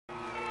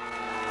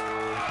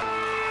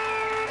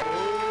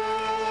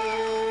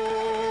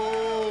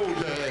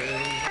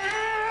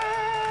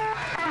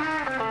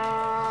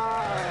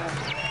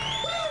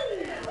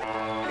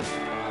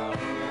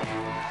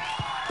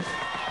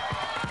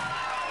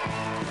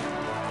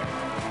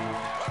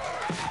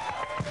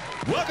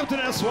Welcome to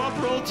that Swamp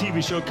Roll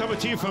TV show, coming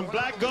to you from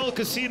Black Gold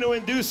Casino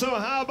in Duso.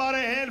 How about a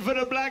hand for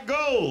the Black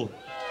Gold?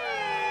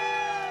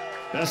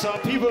 That's our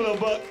people, little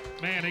buck.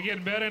 Man, they're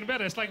getting better and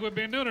better. It's like we've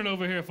been doing it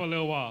over here for a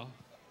little while.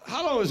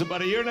 How long is it?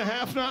 About a year and a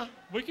half now?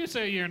 We could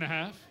say a year and a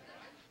half.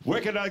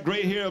 Working out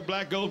great here at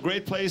Black Gold.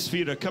 Great place for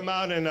you to come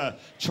out and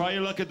try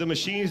your luck at the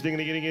machines. They're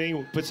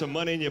gonna put some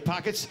money in your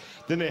pockets.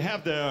 Then they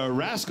have the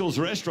Rascals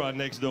restaurant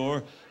next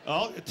door.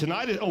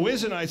 Tonight is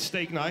Wednesday night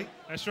steak night.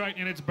 That's right,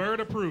 and it's Bird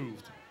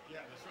approved. Yeah,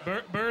 that's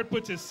right. Bird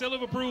puts his seal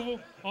of approval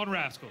on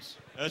Rascals.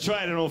 That's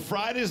right, and on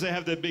Fridays they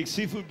have that big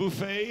seafood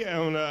buffet,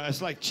 and it's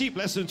like cheap,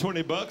 less than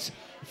 20 bucks.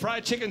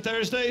 Fried chicken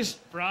Thursdays.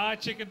 Fried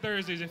chicken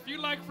Thursdays. If you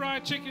like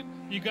fried chicken,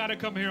 you gotta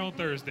come here on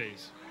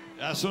Thursdays.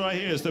 That's what I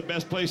hear. It's the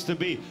best place to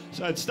be.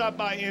 So I'd stop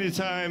by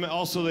anytime.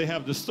 Also, they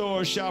have the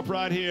store shop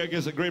right here. It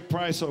gets a great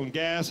price on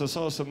gas. I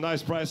saw some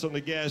nice price on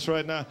the gas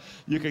right now.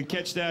 You can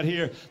catch that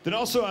here. Then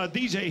also a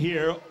DJ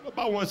here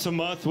about once a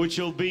month, which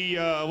will be,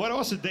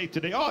 what's the date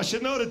today? Oh, I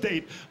should know the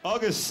date.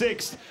 August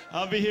 6th.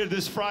 I'll be here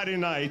this Friday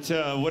night,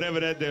 whatever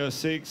that day,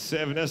 6,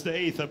 7, that's the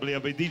 8th, I believe.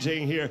 I'll be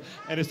DJing here.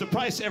 And it's the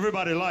price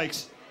everybody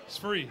likes. It's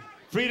free.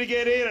 Free to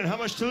get in, and how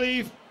much to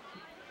leave?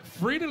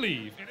 Free to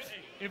leave. And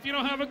if you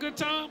don't have a good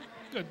time,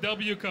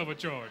 double your cover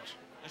charge.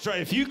 That's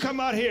right. If you come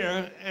out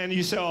here and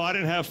you say, "Oh, I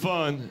didn't have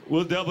fun,"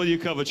 we'll double your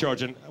cover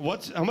charge. And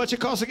how much it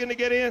costs again to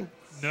get in?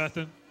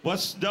 Nothing.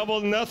 What's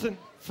double nothing?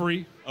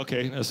 Free.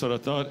 Okay, that's what I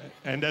thought.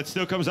 And that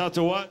still comes out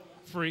to what?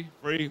 Free.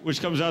 Free,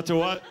 which comes out to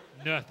what?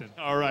 Nothing.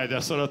 All right,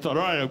 that's what I thought.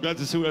 All right, I'm glad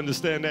to see we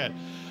understand that.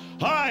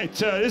 All right,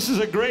 this is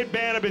a great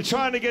band. I've been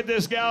trying to get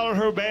this gal and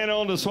her band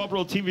on the Swamp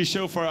Roll TV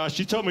show for,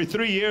 she told me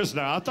 3 years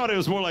now. I thought it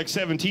was more like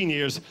 17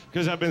 years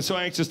because I've been so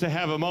anxious to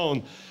have them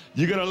on.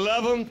 You're going to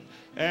love them.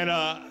 And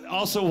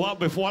also,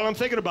 while I'm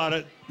thinking about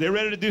it, they're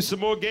ready to do some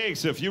more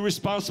gigs. If you're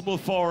responsible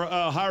for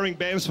hiring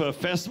bands for a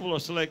festival or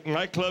select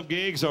nightclub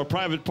gigs or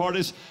private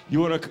parties, you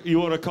want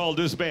to call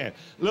this band.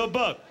 Lil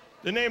Buck,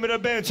 the name of the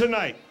band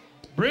tonight.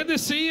 Brenda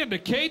C. and the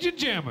Cajun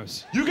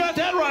Jammers. You got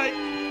that right.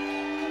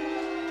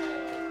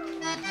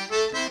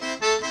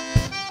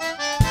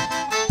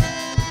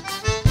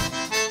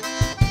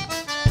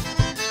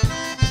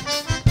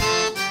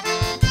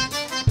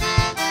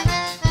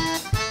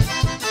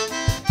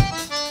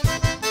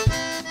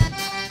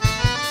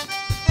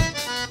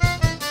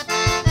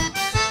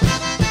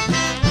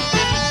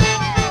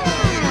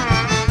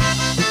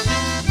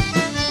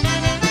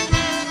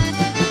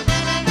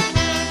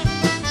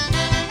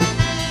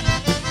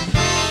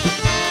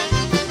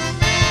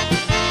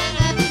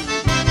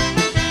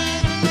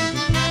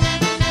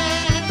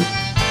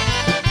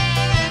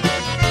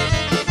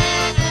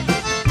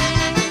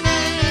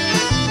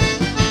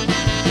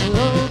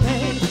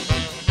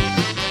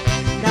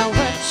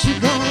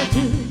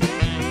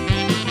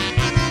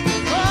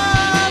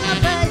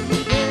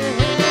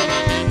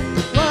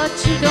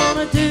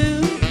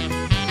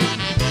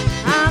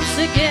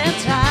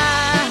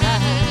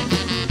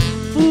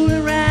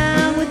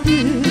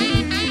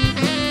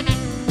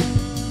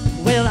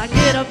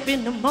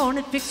 In the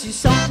morning, fix you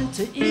something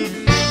to eat.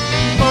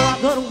 Before I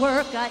go to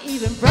work, I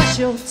even brush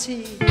your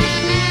teeth.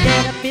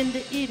 Get up in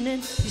the evening,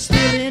 you're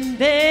still in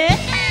bed.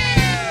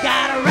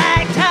 Got a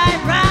rag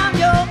tied round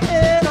your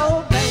head,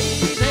 oh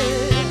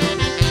baby.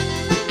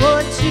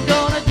 What you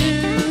gonna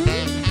do?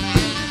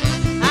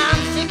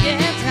 I'm sick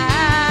and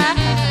tired,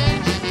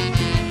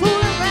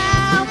 fooling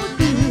around with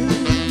you.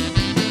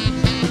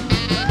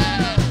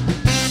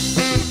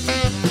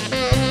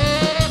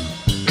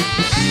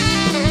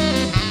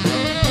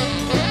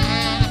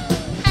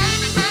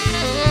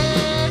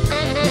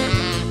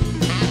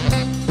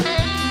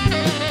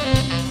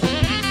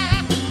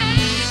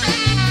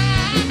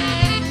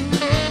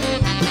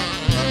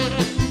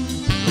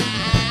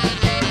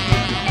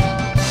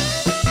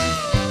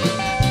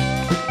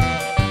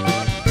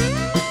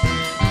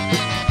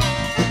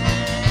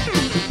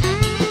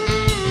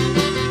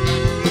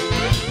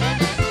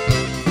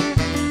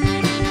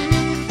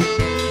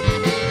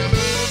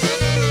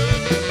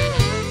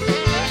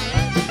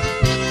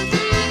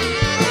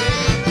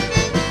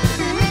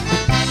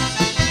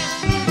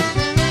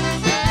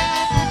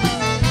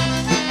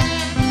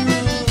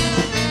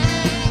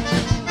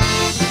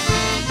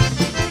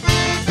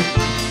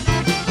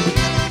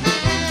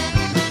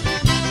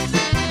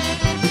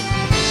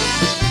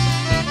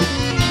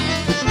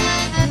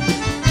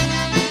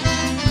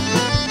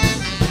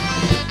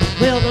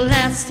 Well, the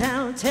last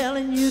time I'm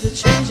telling you to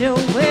change your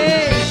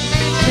ways,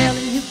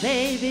 telling you,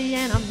 baby,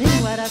 and I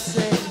mean what I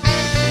say.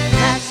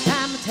 Last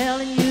time I'm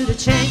telling you to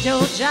change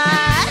your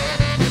jive,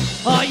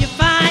 or you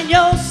find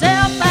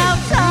yourself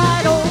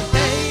outside, oh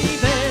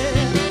baby.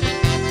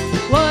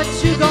 What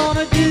you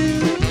gonna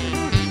do?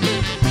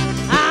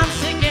 I'm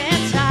sick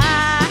and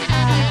tired,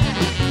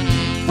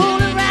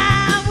 fooling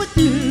around with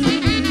you.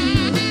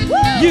 Woo!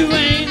 You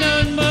ain't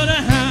nothing but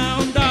a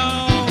hound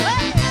dog,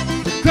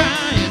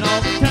 crying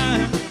all the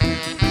time.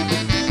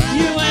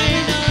 You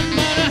ain't nothing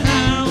but a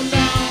hound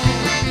dog,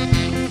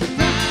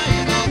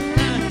 crying all the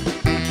time.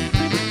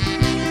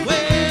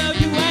 Well,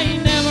 you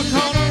ain't never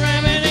caught a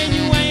rabbit and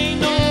you ain't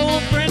no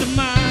friend of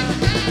mine.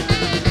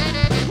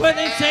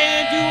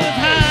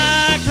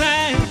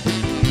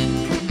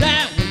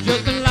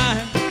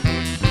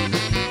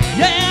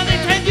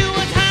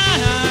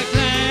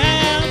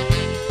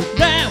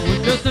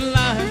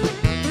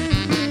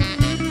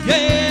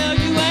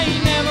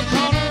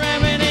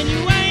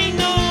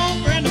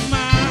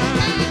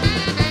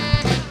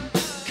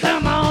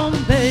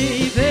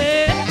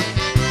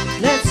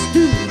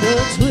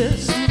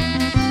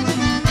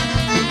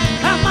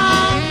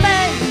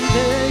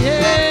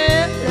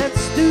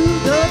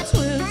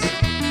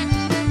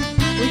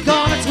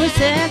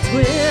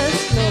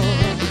 twist,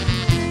 Lord.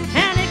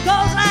 And it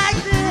goes like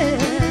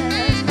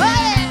this. Oh,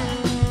 yeah.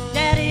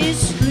 Daddy's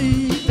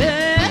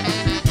sleeping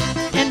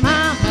and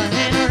Mama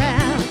ain't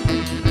around.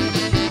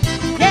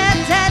 Yeah,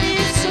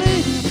 Daddy's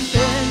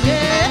sleeping,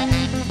 yeah,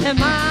 and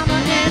Mama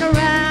ain't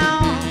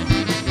around.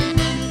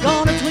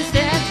 Gonna twist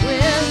that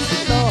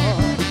twist,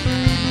 Lord,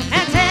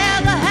 and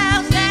tear the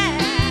house down.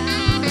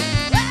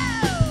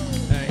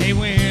 Woo! Hey,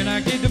 when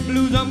I get the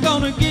blues, I'm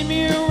gonna give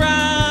me a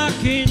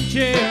rocking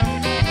chair.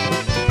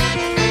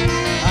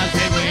 I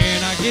said,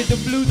 when I get the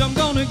blues, I'm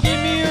gonna give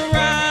me a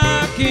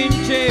rocking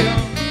chair.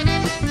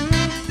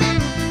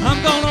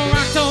 I'm gonna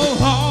rock so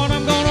hard,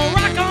 I'm gonna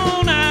rock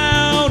on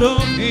out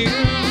of here.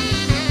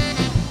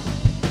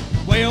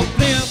 Well,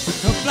 flip,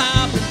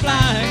 flop, and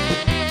fly.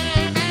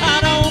 I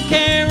don't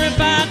care if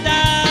I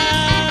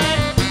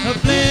die.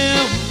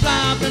 Flip,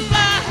 flop, and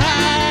fly.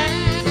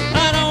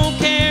 I don't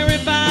care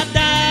if I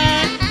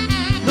die.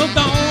 No,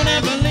 don't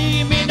ever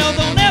leave me. No,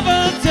 don't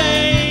ever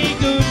say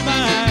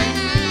goodbye.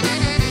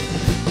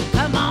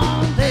 Come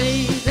on,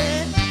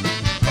 baby.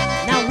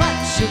 Now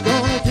what you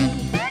gonna do?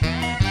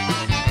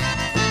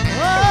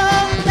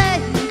 Oh,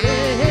 baby,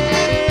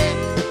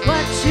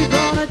 what you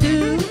gonna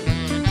do?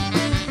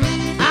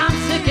 I'm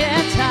sick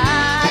and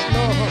tired,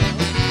 Lord,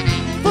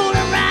 fooling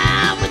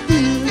around with you.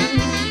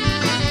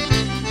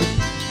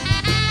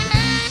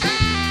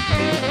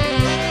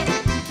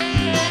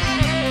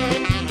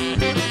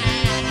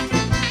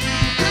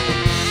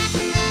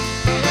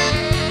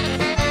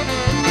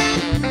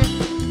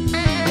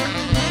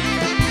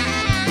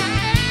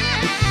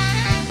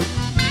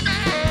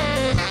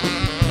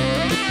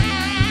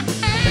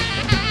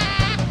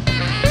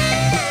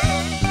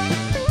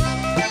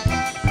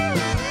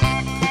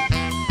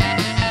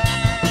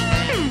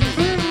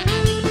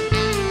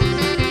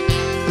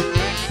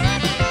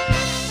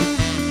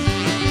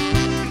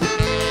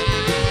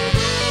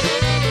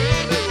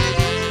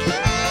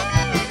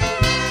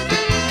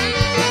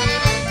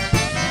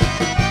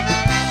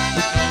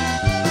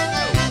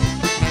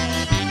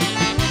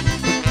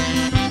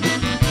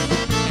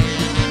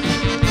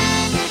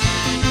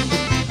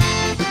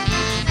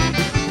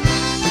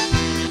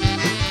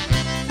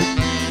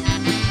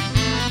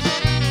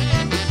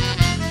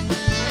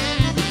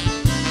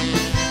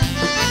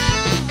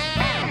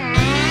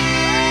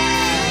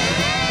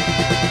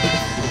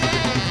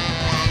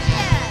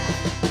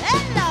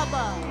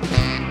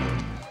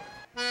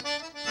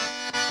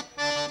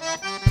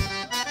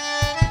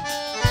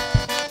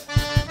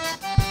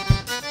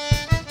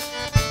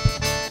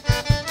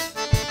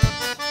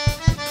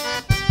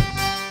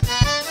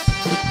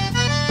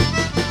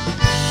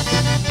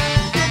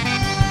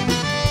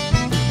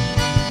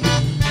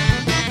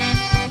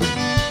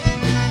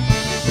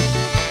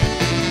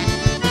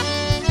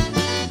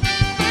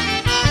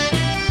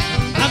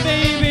 My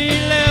baby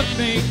left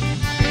me,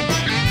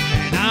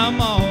 and I'm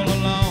all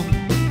alone.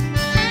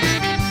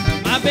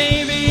 My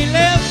baby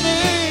left me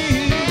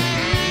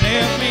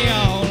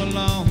all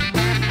alone.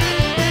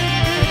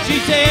 She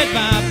said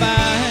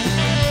bye-bye.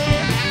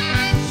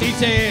 She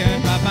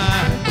said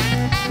bye-bye.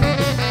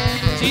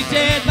 She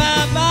said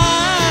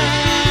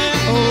bye-bye.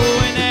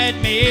 Oh, and that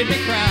made me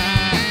cry.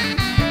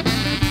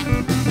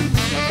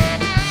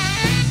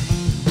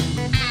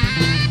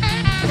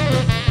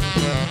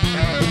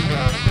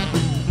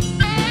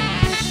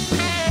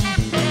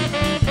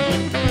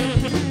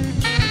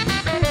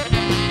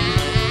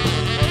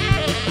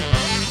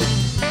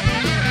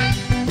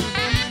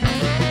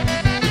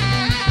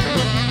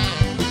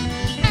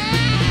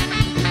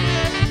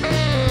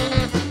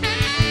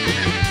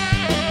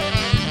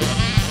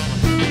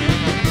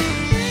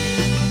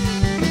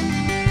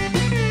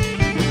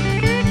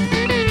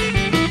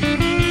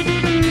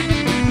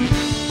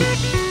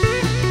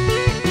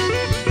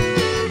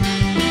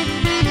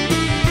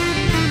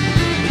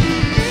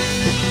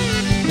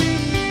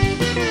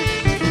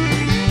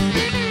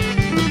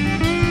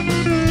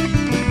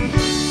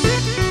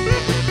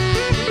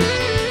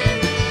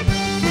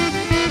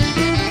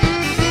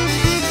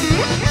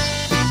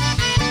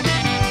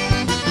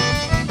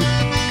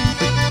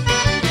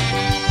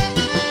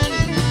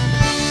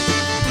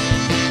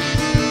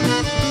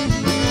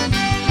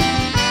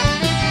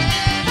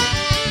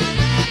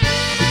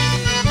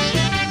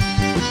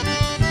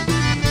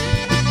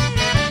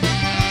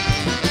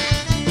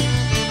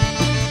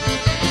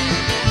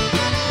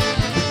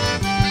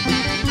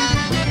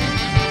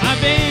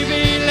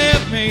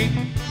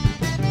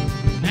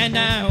 And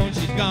now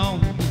she's gone.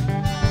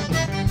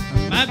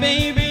 My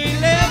baby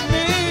left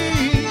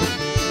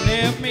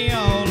me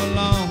all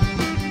alone.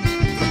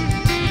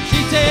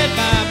 She said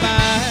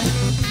bye-bye,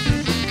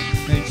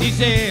 and she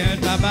said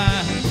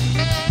bye-bye,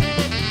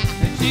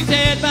 and she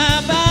said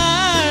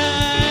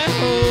bye-bye.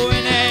 Oh,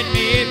 and that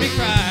made me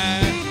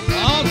cry.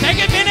 Oh, take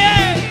it, Minnie!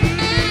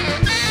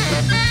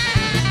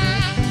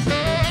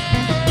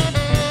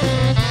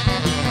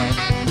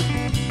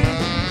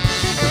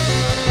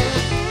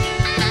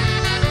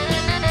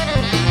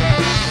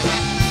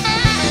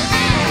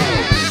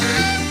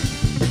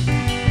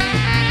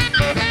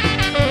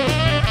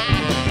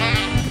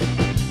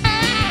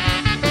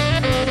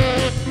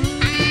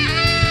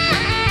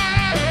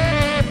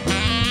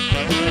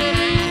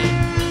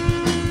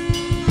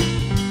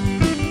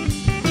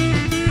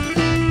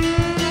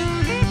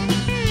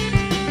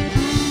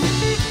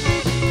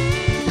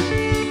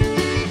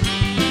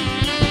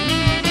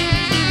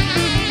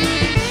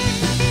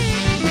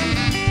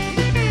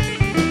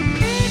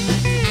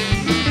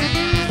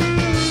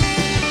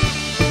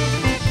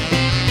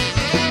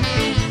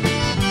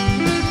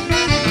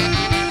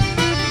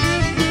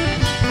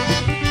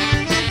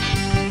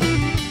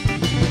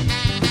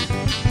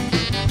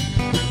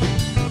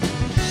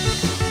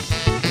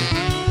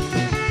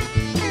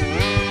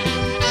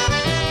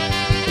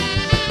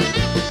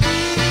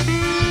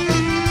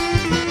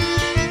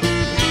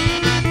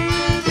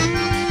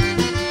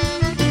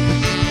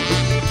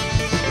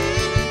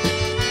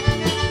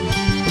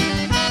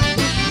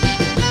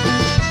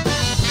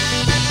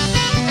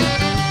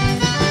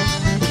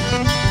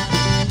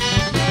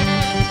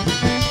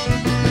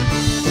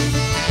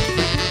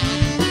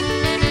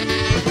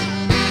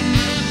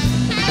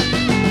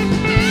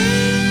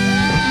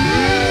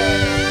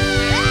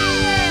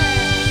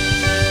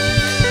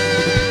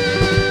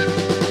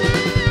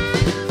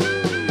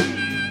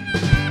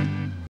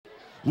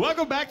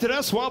 Welcome back to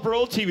that Swamp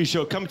Roll TV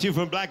show, coming to you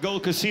from Black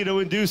Gold Casino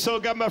in Do So.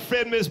 Got my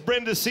friend Miss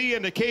Brenda C.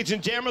 and the Cajun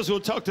Jammers. We'll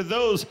talk to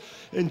those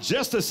in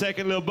just a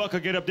second. Little Buck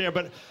will get up there,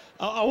 but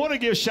I want to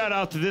give a shout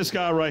out to this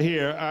guy right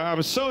here.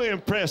 I'm so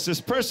impressed.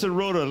 This person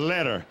wrote a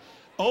letter.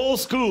 Old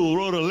school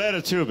wrote a letter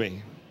to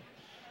me.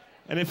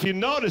 And if you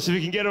notice, if you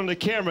can get on the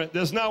camera,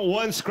 there's not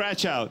one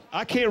scratch out.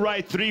 I can't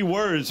write 3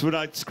 words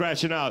without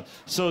scratching out.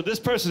 So this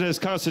person has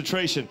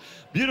concentration.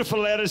 Beautiful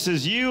letter. It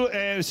says, you,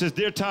 and it says,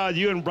 dear Todd,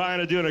 you and Brian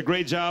are doing a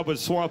great job with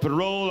Swamp and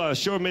Roll.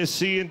 Sure miss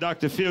seeing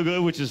Dr.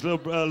 Feelgood, which is Lil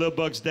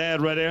Buck's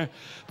dad right there.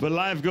 But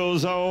life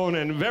goes on,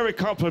 and very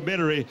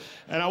complimentary.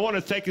 And I want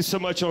to thank you so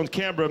much on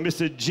camera,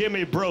 Mr.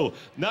 Jimmy Bro.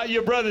 Not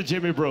your brother,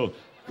 Jimmy Bro.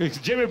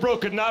 Jimmy Bro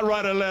could not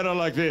write a letter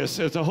like this.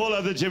 It's a whole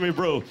other Jimmy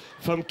Bro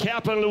from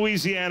Kaplan,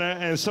 Louisiana,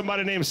 and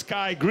somebody named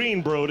Sky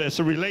Green Bro. That's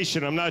a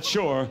relation. I'm not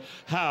sure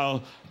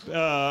how.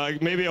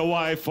 Maybe a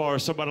wife or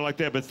somebody like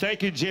that. But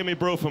thank you, Jimmy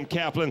Bro from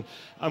Kaplan.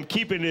 I'm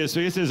keeping this.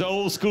 This is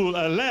old school.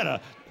 A letter.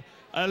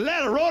 A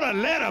letter. Wrote a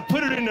letter.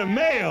 Put it in the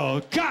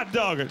mail. God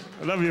dog it.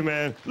 I love you,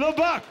 man. Lil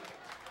Buck.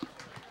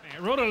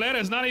 Man, wrote a letter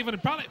is not even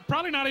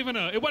probably not even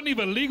it wasn't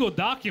even a legal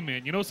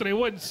document, you know, so they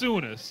wasn't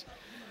suing us.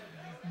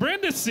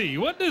 Brenda C.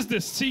 What does the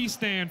C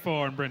stand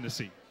for in Brenda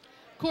C?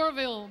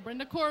 Corville,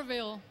 Brenda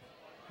Corville.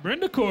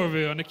 Brenda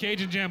Corville and the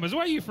Cajun Jammers.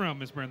 Where are you from,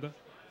 Miss Brenda?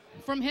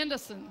 From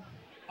Henderson.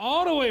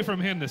 All the way from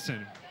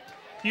Henderson.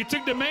 You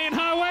took the main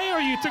highway or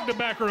you took the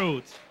back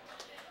roads?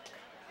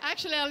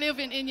 Actually, I live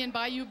in Indian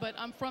Bayou, but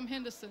I'm from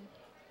Henderson.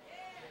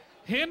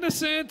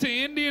 Henderson to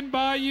Indian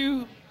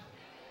Bayou.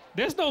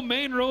 There's no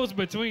main roads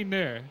between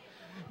there.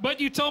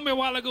 But you told me a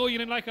while ago you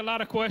didn't like a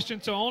lot of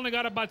questions, so I only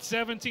got about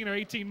 17 or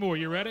 18 more.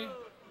 You ready?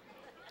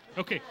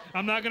 Okay,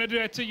 I'm not gonna do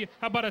that to you.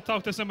 How about I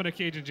talk to some of the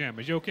Cajun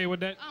Jammers? You okay with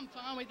that? I'm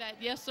fine with that.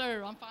 Yes,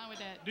 sir. I'm fine with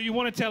that. Do you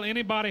want to tell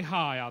anybody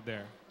hi out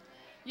there?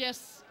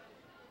 Yes.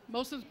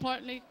 Most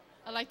importantly,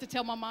 I'd like to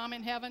tell my mom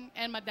in heaven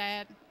and my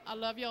dad, I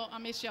love y'all. I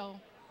miss y'all.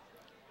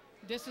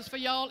 This is for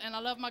y'all, and I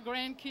love my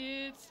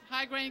grandkids,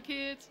 hi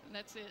grandkids, and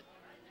that's it.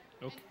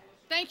 Okay. And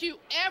thank you,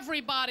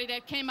 everybody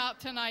that came out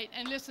tonight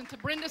and listened to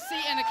Brenda C.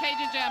 and the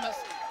Cajun Jammers.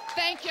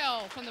 Thank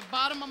y'all from the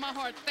bottom of my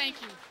heart.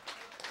 Thank you.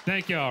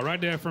 Thank y'all. Right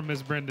there from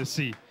Miss Brenda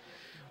C.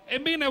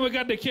 And being that we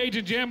got the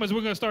Cajun Jammers,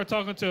 we're going to start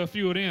talking to a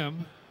few of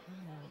them.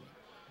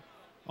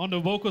 On the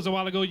vocals a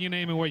while ago, your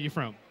name and where you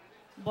from?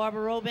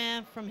 Barbara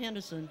Roban from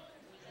Henderson.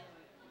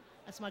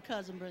 That's my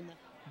cousin, Brenda.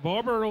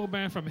 Barbara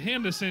Roban from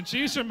Henderson.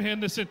 She's from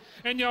Henderson,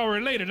 and y'all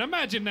related.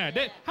 Imagine that.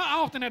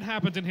 How often that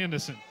happens in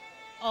Henderson?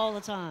 All the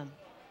time.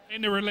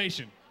 In the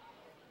relation?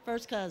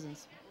 First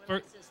cousins.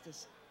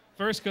 Sisters.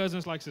 First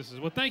cousins like sisters.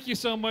 Well, thank you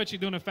so much.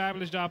 You're doing a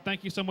fabulous job.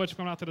 Thank you so much for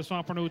coming out to the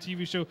Swamp Roll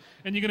TV show.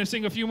 And you're going to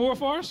sing a few more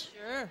for us?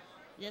 Sure.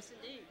 Yes,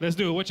 indeed. Let's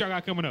do it. What y'all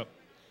got coming up?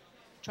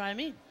 Try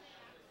me.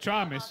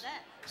 Try, miss.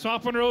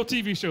 Swamp Roll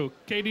TV show.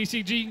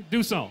 KDCG,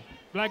 do song.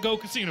 Black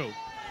Gold Casino.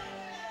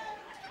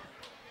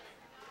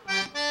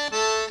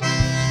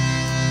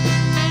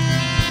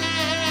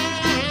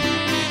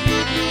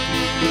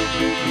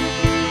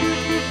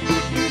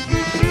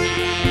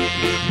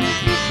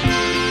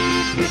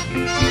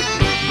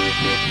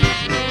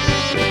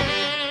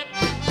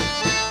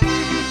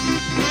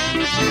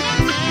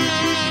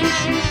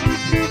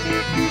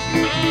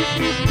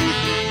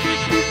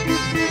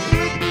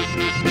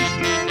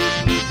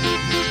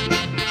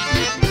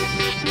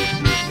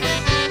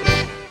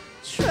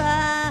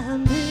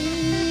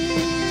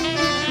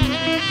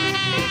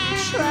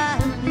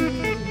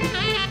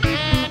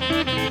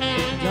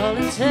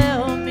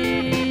 Tell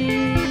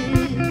me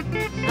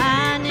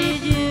I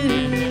need you.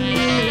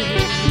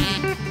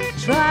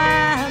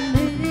 Try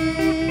me,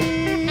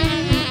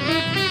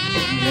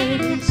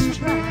 ladies,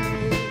 try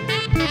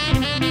me.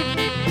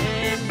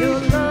 And your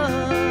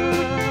love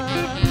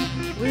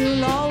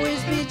will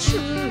always be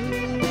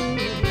true.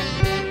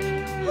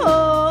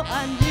 Oh,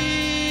 I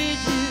need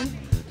you.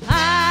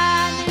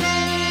 I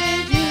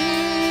need you.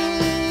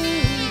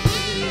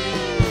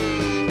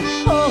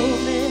 Hold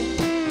me.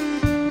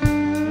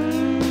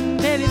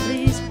 Baby,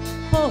 please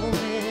hold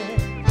me.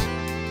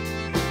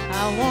 I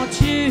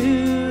want you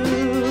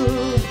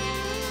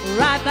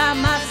right by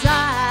my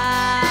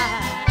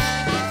side.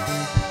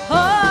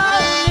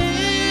 Hold me.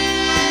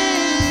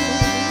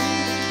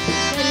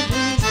 Baby,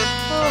 please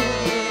hold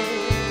me.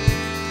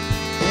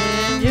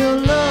 And your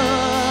love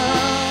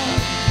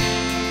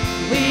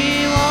we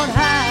won't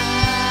hide.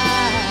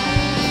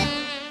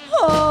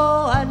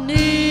 Oh, I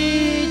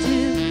need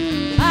you.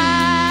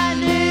 I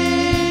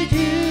need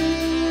you.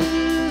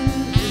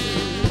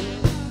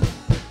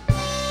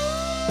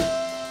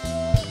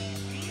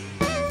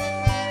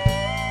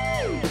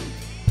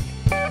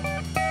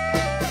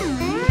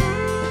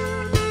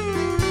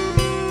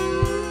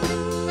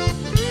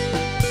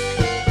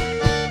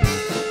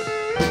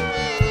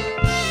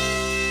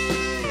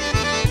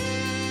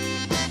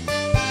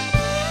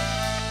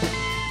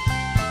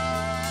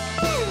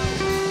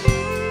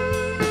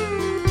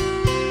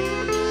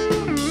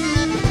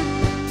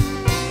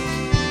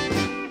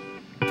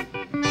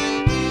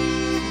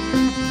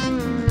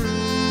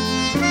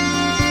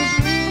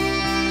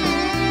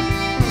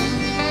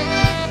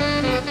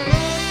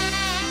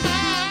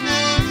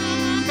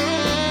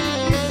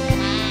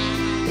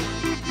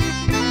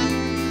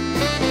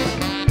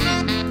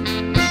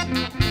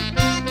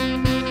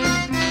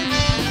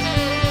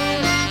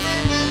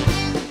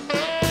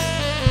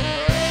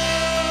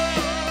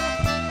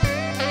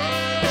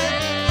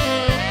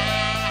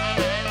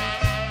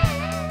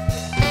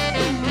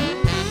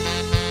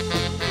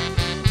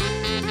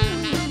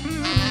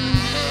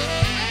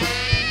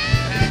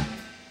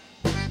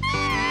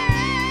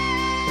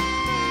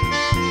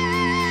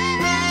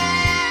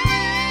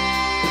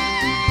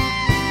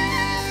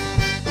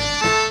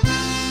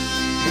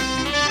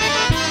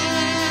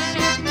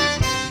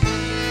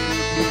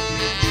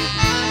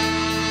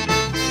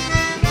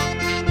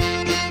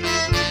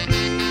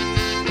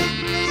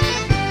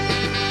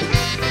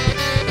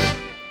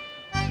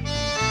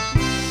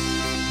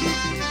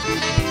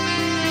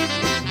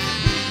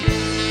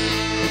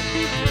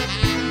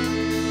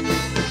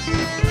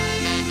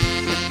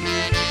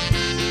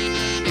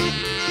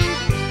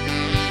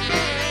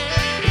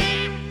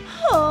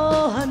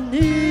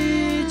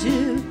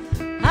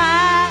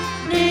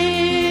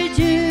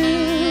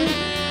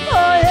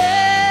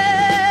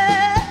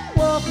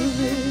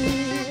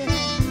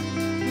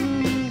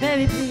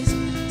 baby, please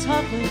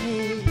talk with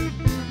me.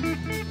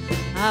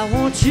 I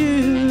want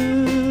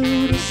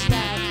you to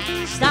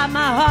stop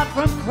my heart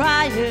from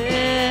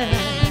crying.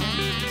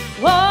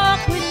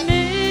 Walk with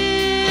me,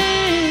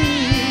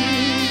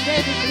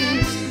 baby,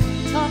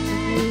 please talk to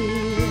me.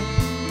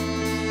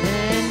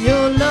 And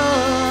your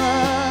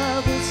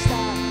love will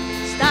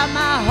stop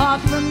my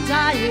heart from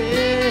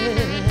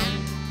dying.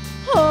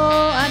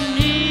 Oh, I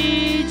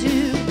need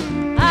you,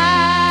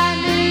 I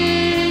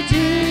need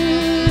you,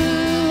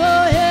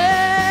 oh yeah.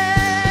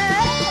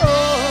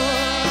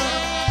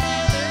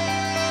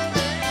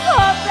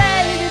 Oh,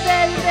 baby,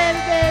 baby,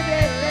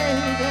 baby,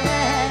 baby,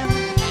 baby.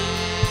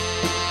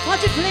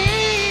 Won't you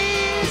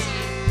please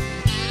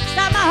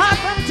stop my heart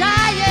from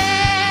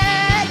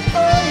dying?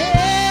 Oh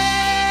yeah,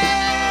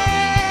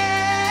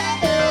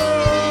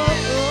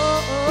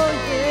 oh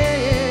yeah.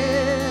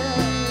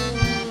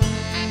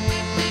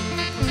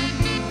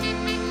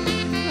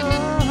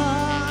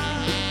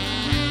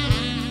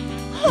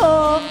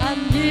 Oh, I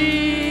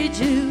need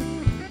you,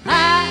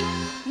 I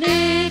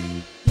need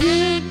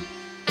you.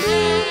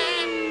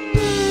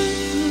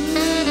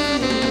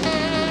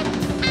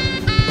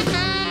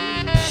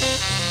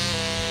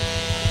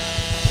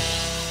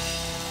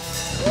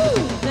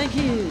 Thank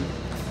you.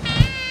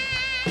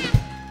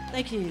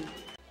 Thank you.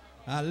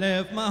 I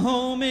left my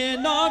home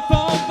in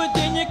Norfolk,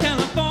 Virginia,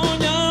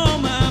 California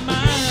on my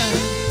mind.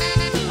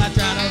 I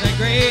tried out that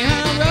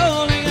Greyhound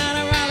rolling out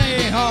of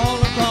Raleigh all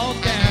across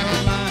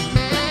Carolina.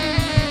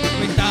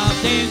 We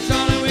stopped in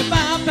Charlotte, we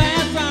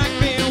bypassed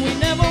Rockville, we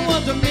never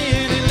was a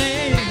minute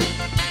late.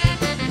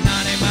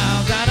 90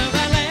 miles out of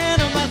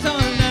Atlanta, my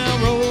son now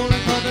rolling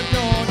across the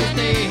Georgia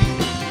state.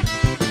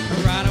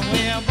 Right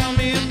away I bought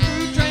me a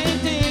through train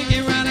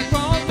ticket right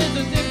across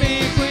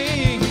Mississippi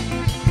Queen.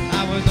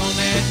 I was on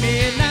that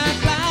midnight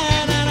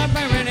flight out of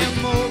Birmingham,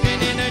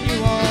 smoking into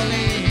New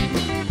Orleans.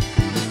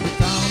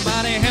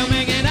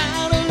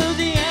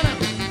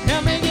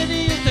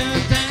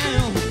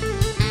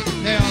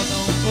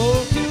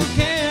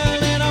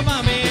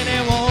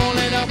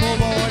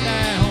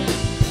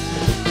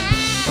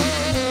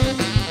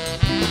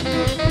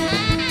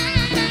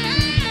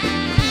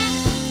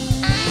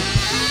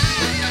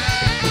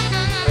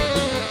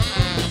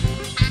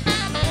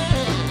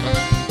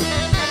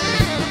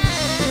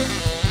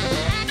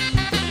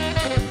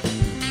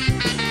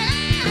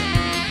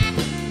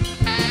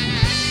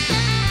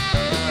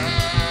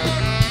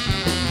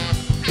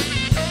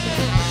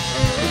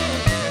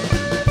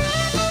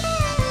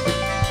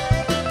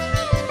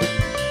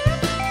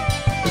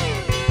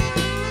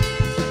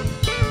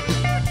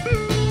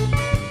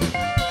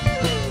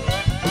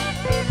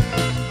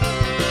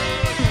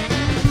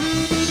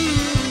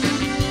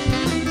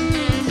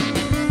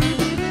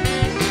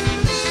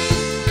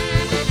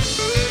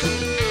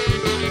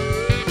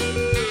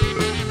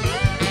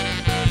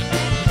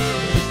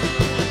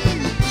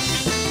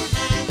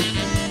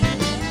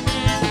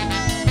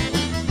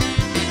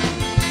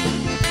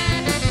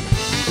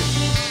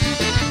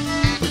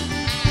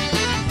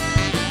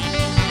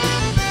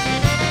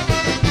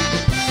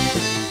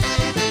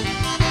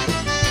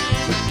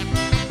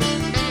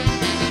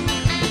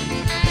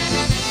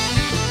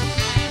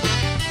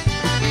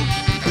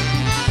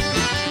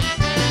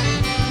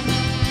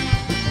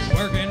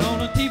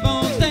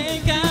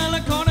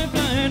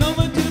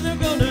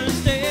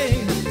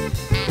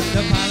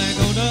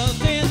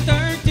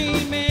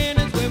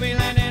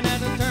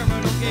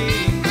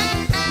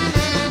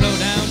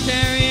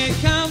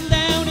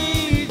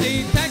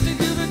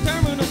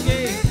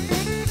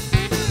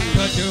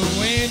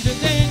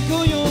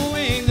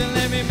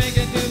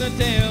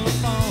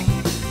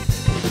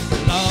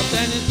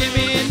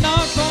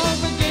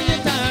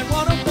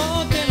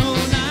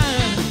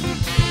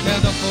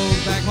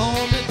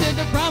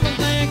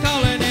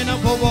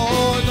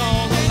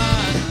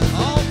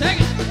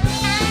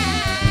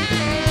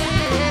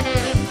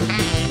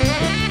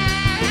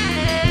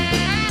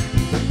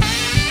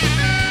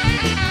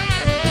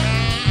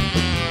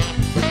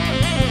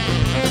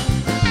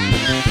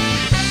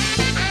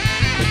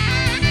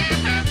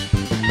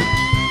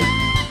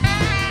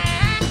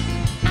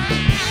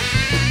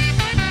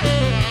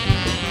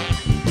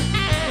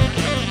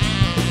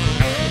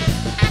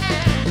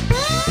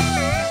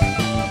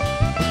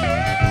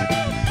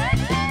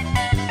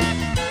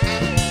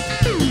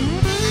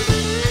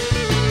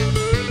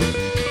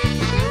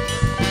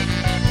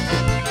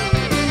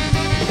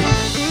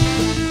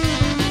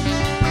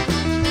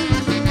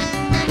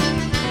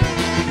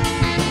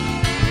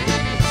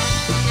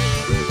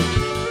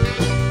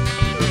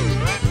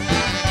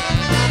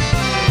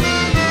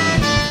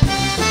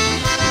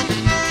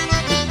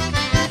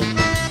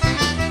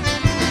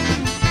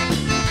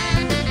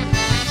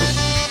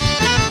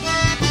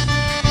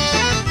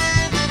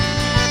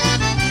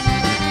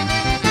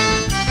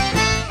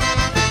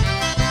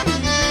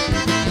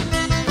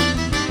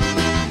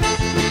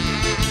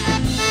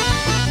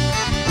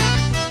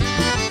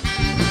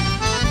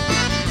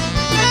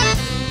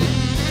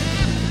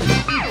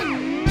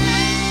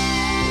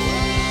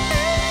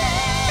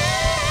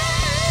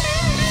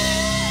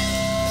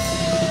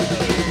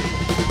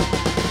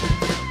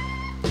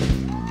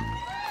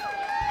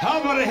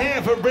 How about a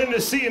hand for Brenda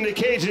C and the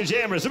Cajun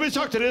Jammers? Let me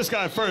talk to this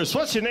guy first.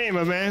 What's your name,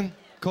 my man?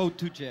 Colt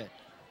Tuchet.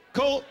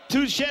 Colt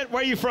Tuchet,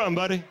 where you from,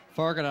 buddy?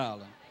 Farquhar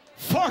Island.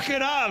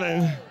 Farquhar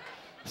Island.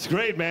 It's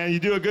great, man.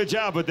 You do a good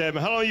job with that.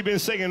 How long you been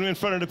singing in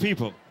front of the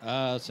people?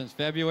 Since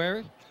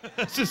February.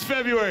 Since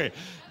February.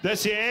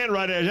 That's your aunt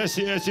right there. That's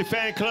your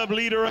fan club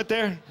leader right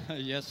there?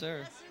 Yes,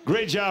 sir.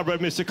 Great job, right,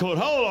 Mr. Colt.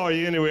 How old are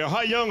you anyway?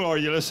 How young are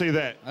you? Let's say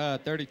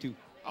that. 32.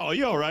 Oh,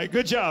 you're all right.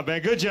 Good job,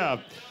 man. Good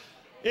job.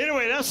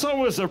 Anyway, that song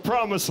was The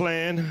Promised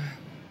Land.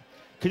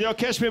 Can y'all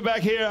catch me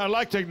back here? I'd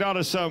like to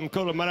acknowledge something.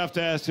 Colt, I might have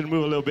to ask you to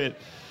move a little bit.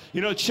 You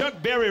know,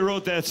 Chuck Berry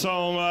wrote that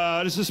song.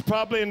 This is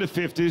probably in the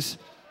 50s.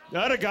 The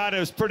other guy that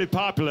was pretty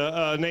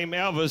popular, named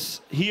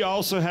Elvis, he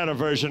also had a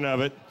version of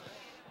it.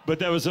 But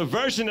there was a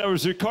version that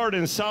was recorded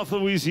in South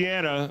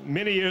Louisiana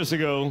many years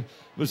ago.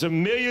 It was a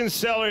million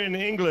seller in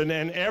England,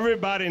 and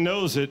everybody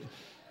knows it.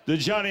 The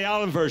Johnny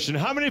Allen version.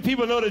 How many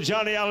people know the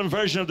Johnny Allen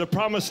version of The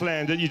Promised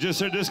Land that you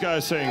just heard this guy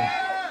sing?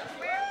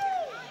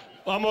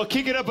 I'm gonna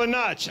kick it up a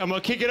notch. I'm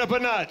gonna kick it up a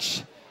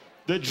notch.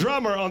 The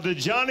drummer on the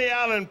Johnny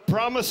Allen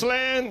Promised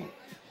Land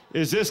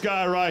is this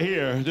guy right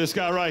here. This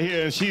guy right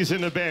here, and she's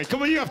in the band.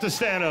 Come on, you have to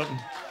stand up.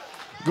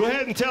 Go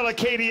ahead and tell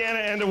Acadiana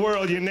and the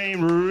world your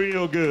name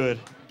real good.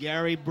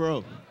 Gary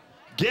Bro.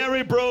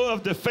 Gary Bro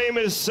of the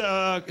famous,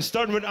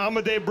 starting with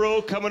Amadee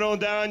Bro, coming on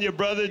down, your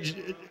brother.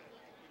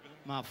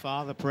 My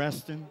father,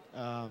 Preston.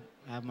 I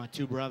have my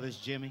two brothers,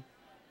 Jimmy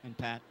and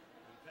Pat.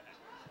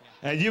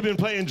 And you've been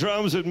playing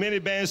drums with many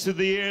bands through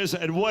the years,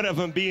 and one of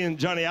them being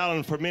Johnny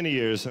Allen for many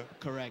years. Huh?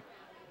 Correct.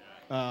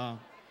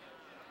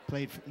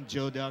 Played for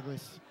Joe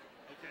Douglas,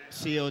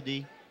 COD. Yeah, all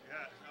right,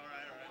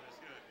 that's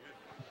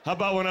good. How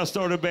about when I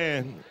start a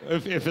band?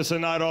 If it's a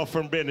night off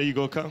from Brenda, you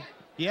gonna come?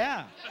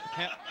 Yeah,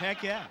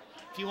 heck yeah.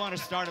 If you want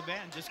to start a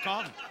band, just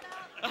call me.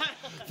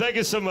 Thank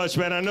you so much,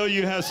 man. I know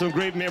you have some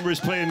great memories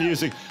playing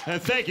music. And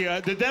thank you.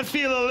 Did that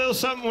feel a little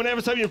something whenever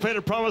time you played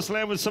The Promised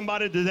Land with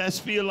somebody? Did that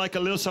feel like a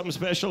little something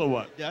special or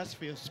what? It does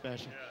feel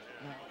special.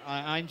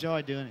 I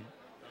enjoy doing it.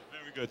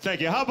 Very good. Thank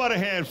you. How about a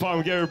hand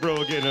for Gary Bro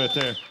again right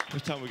there? How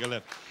much time we got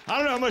left? I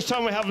don't know how much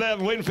time we have left.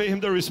 I'm waiting for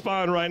him to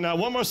respond right now.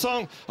 One more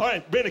song. All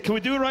right, Brenda, can we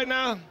do it right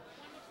now?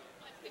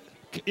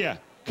 Yeah.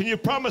 Can you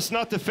promise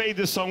not to fade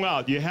this song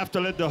out? You have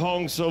to let the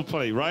whole song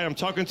play, right? I'm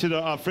talking to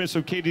the friends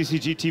from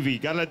KDCG TV.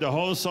 Got to let the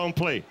whole song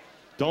play.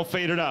 Don't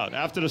fade it out.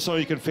 After the song,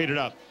 you can fade it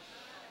out.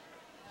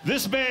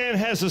 This band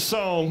has a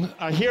song.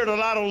 I hear it a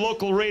lot on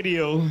local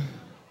radio.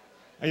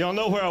 And y'all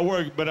know where I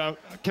work, but I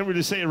can't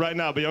really say it right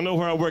now, but y'all know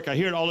where I work. I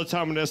hear it all the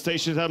time on that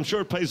station. I'm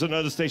sure it plays on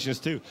other stations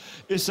too.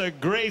 It's a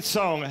great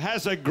song. It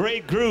has a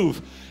great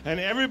groove.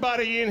 And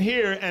everybody in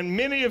here, and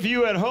many of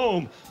you at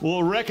home,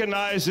 will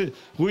recognize it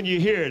when you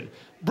hear it.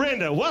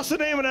 Brenda, what's the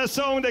name of that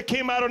song that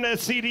came out on that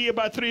CD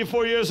about 3 or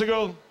 4 years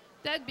ago?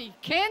 That'd be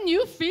Can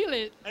You Feel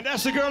It? And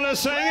that's the girl that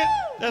sang it?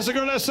 That's the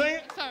girl that sang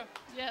it? Sir,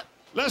 yep.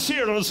 Let's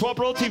hear it on the Swap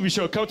Roll TV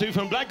show. Coming to you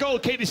from Black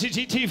Gold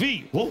KDCG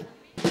TV. Whoa.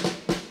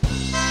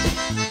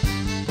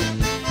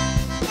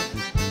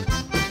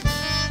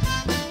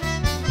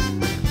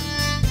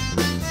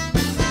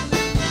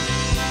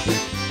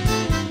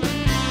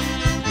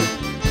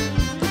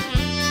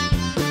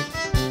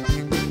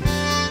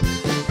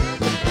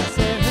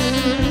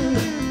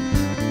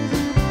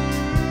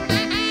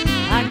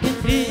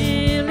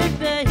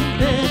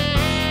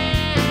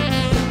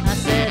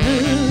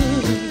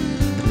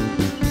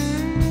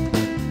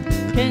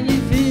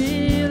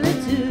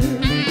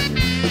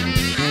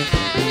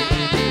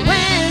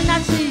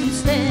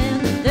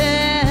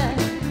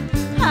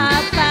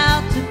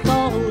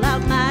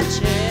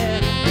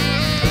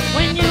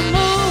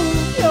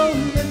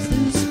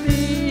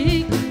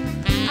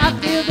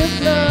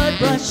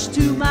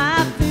 To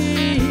my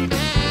feet,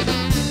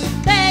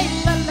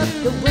 babe, I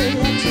love the way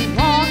that you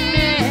want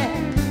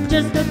me,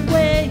 just the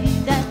way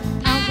that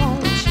I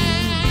want you.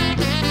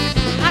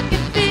 I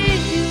can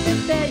feel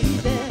it,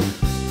 baby.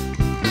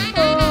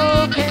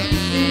 Oh, can you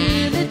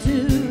feel it too?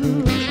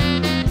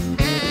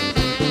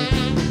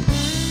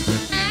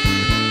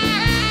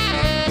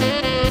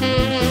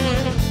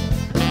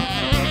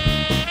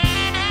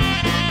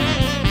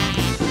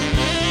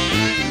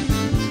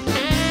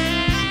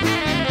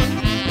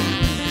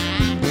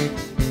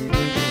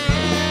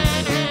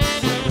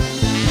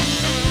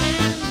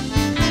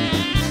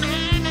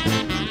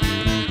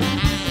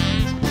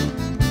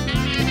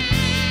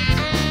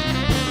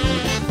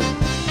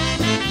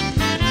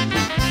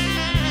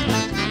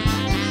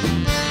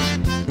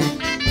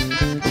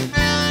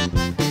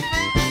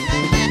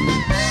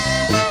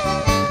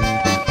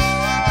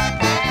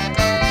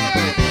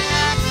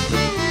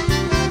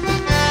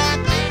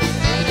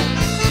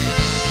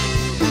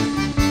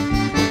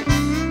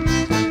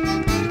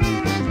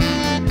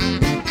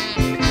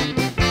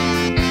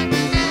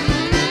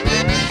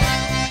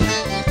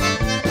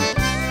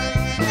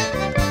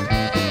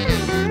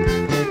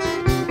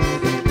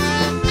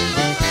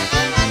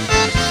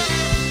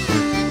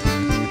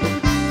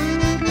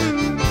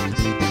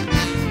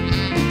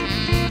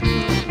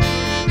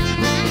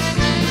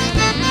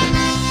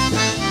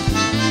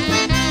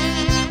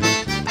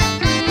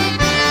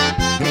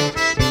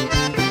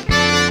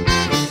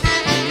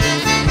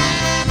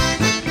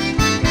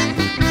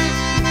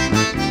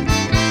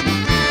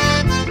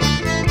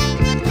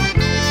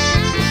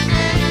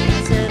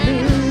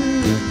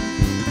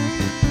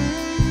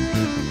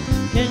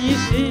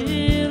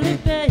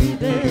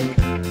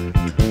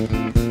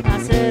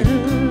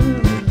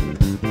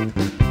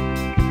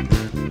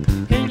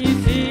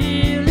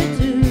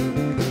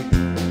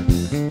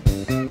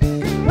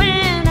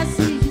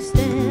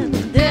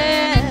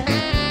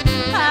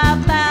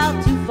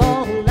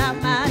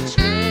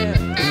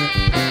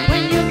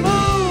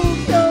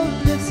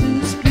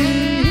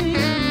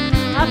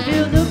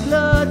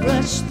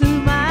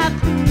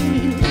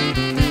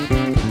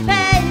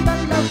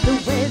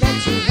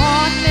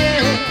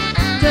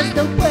 just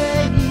the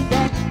way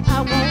that I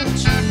want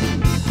you.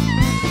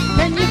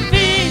 Can you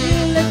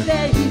feel it,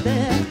 baby?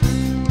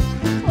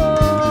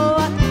 Oh,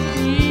 I can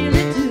feel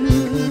it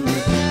too.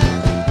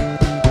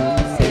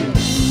 Say,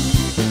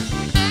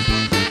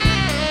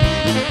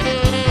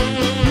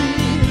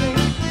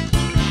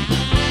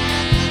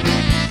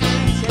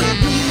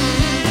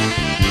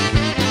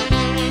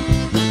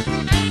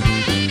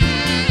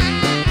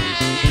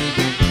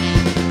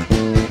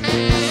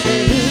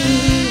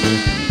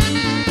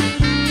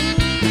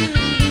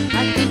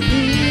 I can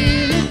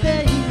feel it,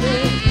 baby.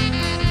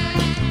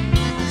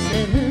 I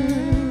said,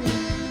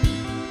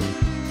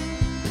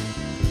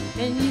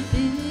 can you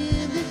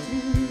feel it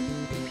too?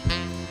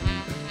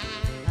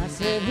 I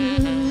said,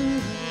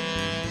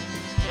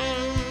 I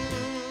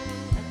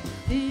can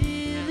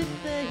feel it,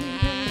 baby.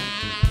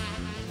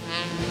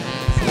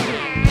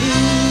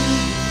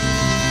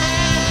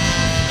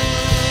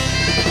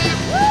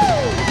 Woo!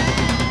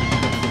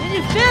 Can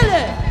you feel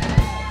it?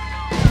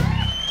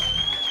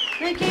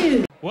 Thank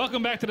you.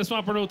 Welcome back to the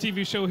Swamp Road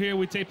TV show here.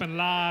 We're taping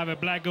live at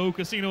Black Gold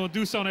Casino in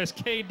Tucson. That's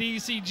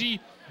KDCG,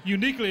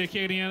 uniquely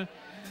Acadiana.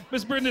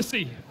 Miss Brenda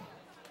C.,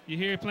 you're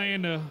here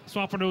playing the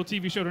Swamp Road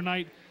TV show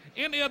tonight.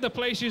 Any other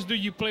places do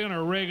you play on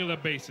a regular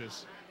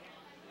basis?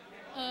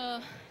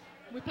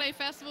 We play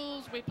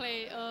festivals. We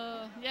play,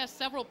 yes,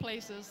 several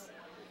places.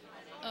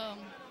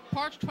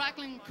 Parched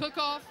Crackling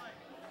Cook-Off.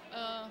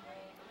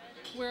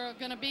 We're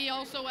going to be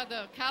also at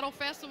the Cattle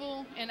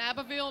Festival in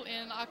Abbeville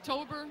in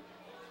October,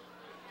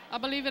 I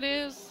believe it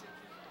is.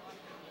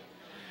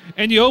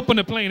 And you're open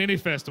to playing any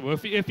festival.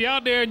 If you're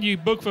out there and you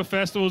book for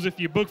festivals, if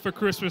you book for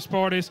Christmas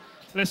parties,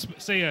 let's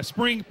say a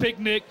spring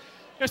picnic,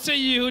 let's say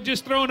you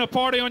just throwing a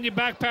party on your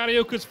back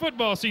patio because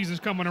football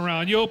season's coming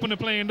around, you're open to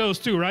playing those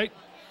too, right?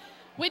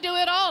 We do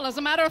it all. As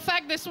a matter of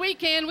fact, this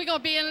weekend we're going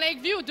to be in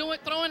Lakeview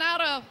throwing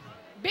out a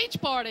beach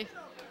party.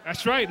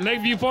 That's right,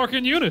 Lakeview Park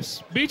in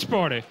Eunice, beach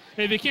party.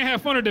 If you can't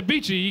have fun at the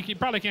beach, you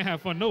probably can't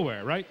have fun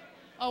nowhere, right?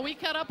 Oh, we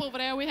cut up over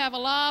there. We have a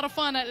lot of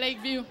fun at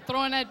Lakeview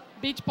throwing that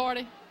beach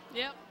party.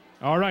 Yep.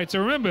 All right, so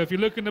remember, if you're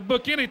looking to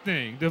book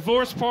anything,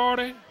 divorce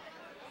party,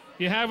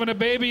 you're having a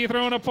baby, you're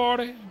throwing a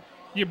party,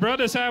 your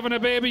brother's having a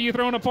baby, you're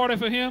throwing a party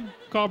for him,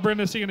 call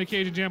Brenda C. and the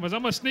Cajun Jammers.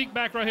 I'm going to sneak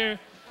back right here,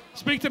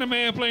 speak to the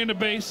man playing the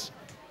bass.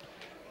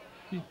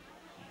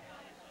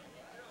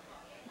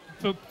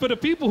 For the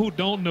people who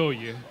don't know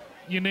you,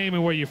 your name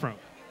and where you're from.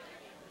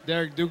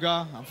 Derek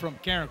Dugas. I'm from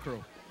Karen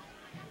Crow.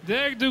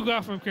 Derek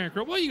Dugas from Karen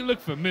Crow. Well, you look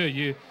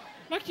familiar.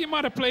 Like you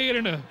might have played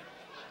in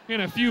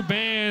a few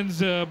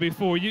bands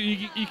before.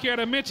 You care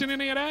to mention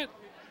any of that?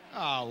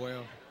 Oh,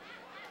 well.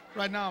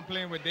 Right now I'm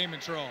playing with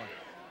Damon Troy.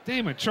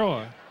 Damon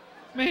Troy.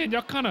 Man,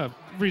 y'all kind of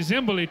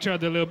resemble each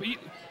other a little bit.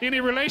 Any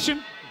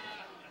relation?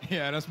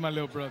 Yeah, that's my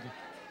little brother.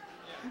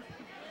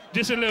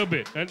 Just a little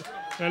bit.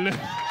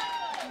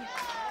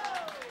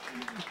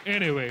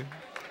 Anyway,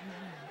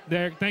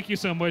 Derek, thank you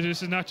so much.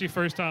 This is not your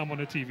first time on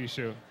the TV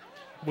show.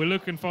 We're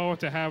looking forward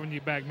to having you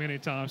back many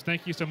times.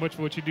 Thank you so much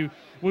for what you do.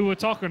 We were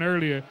talking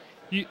earlier.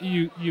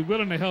 You're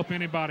willing to help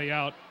anybody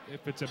out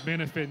if it's a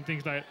benefit and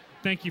things like that.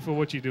 Thank you for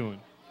what you're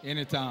doing.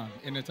 Anytime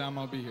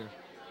I'll be here.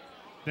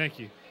 Thank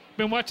you.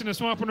 Been watching the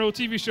Swamp Road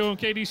TV show on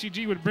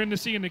KDCG with Brenda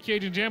C. and the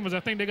Cajun Jammers. I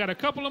think they got a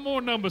couple of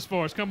more numbers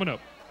for us coming up.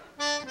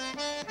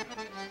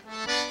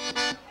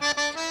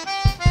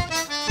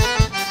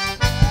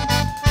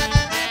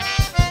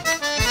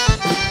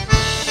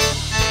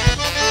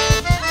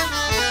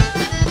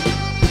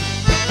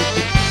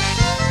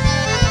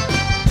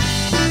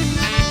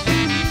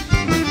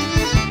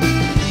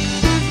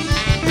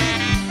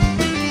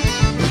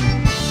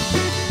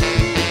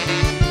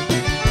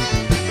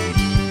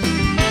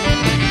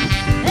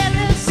 Hey,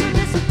 listen,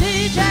 Mr.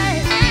 DJ,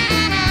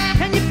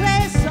 can you play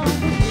a song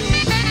for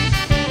me?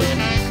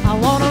 I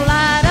wanna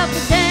light up the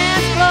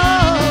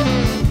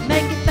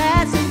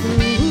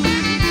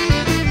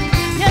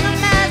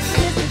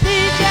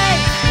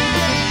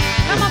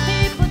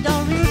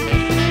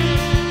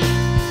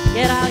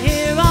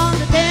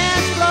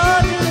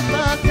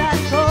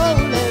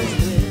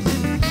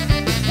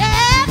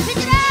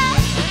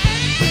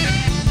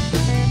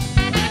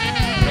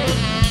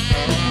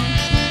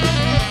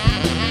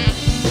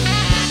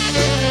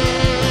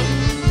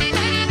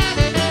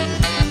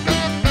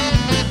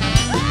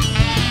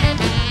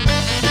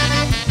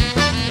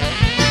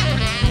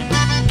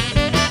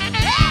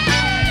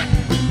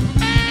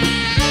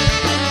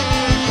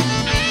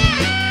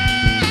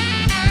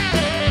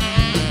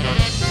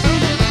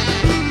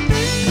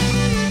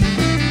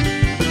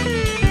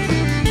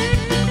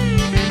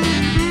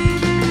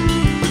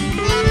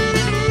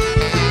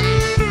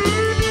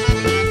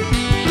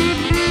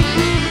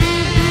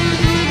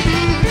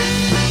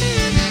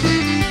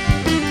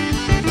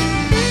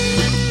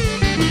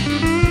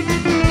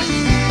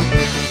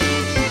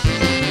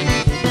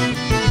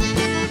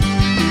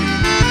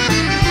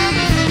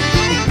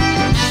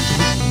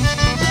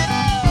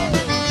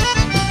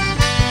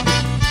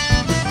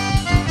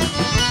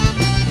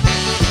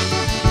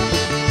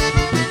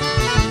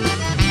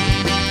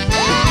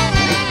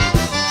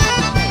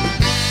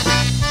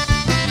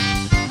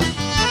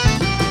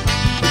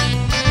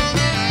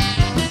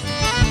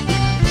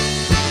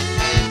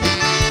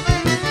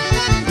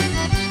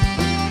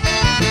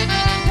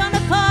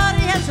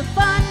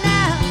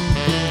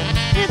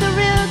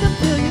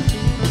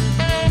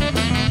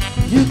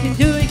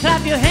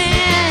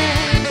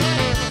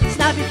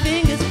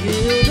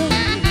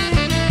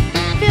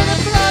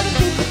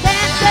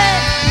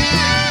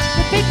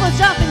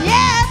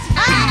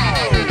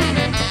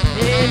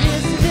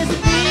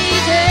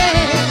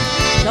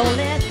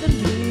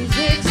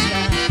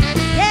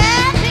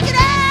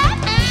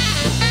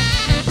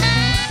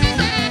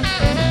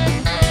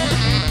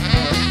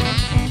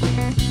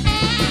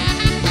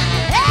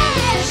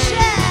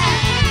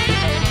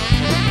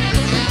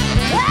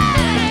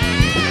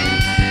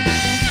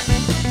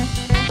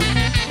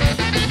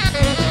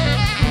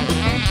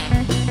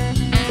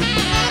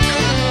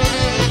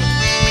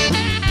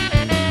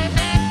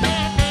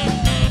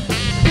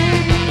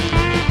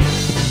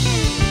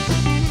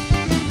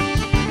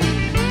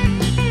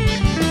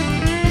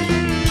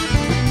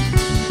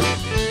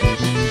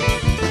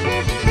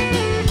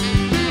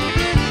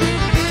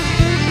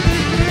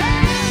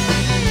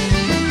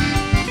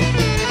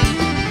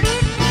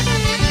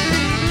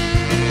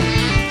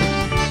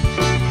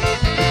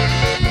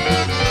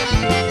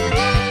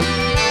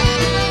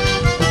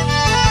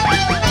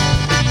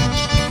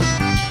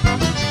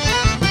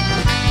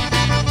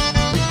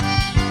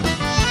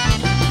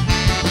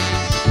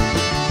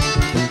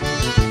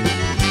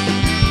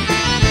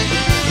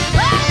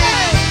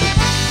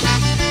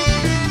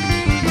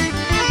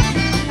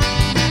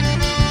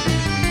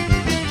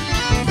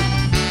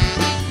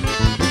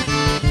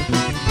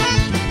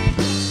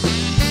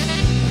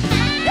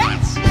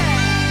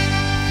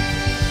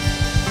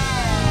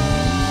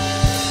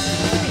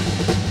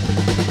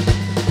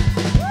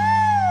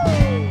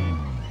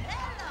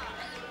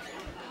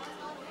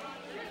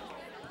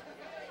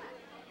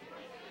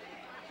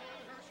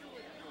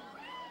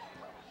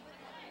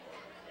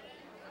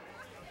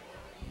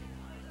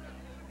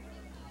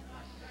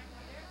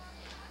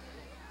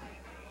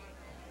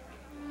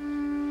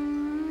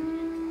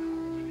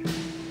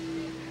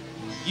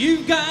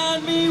You've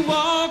got me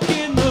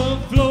walking the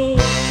floor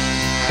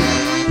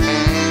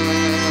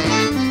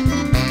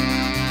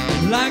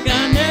like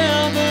I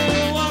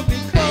never walked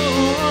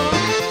before.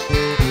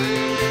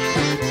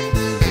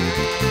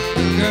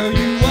 Girl,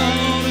 you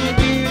wanna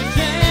be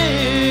ashamed.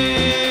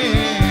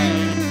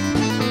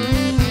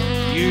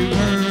 You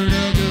hurt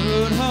a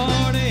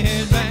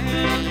good-hearted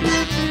man,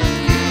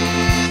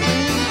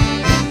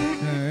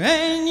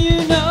 and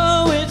you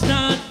know it's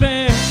not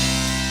fair.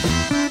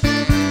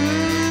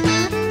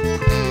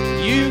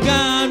 You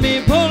got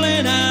me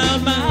pulling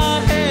out my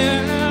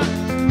hair.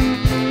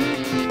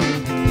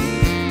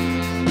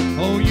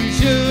 Oh, you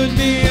should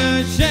be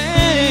ashamed.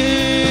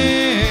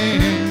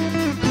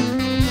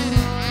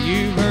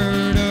 You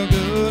hurt a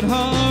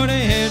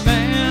good-hearted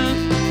man.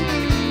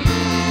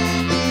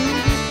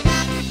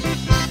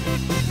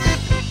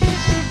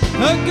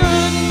 A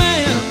good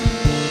man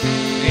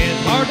is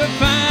hard to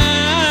find.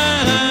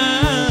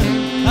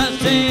 I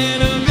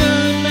said a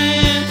good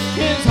man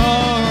is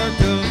hard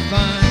to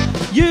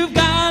find. You've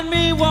got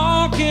me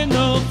walking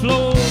the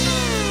floor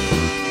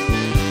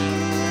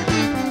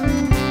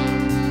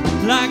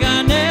like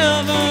I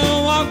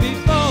never walked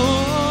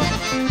before.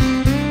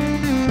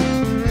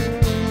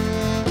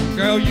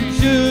 Girl, you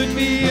should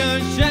be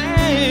ashamed.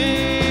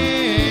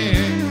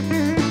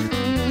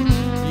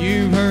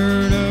 You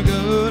hurt a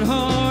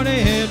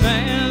good-hearted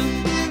man.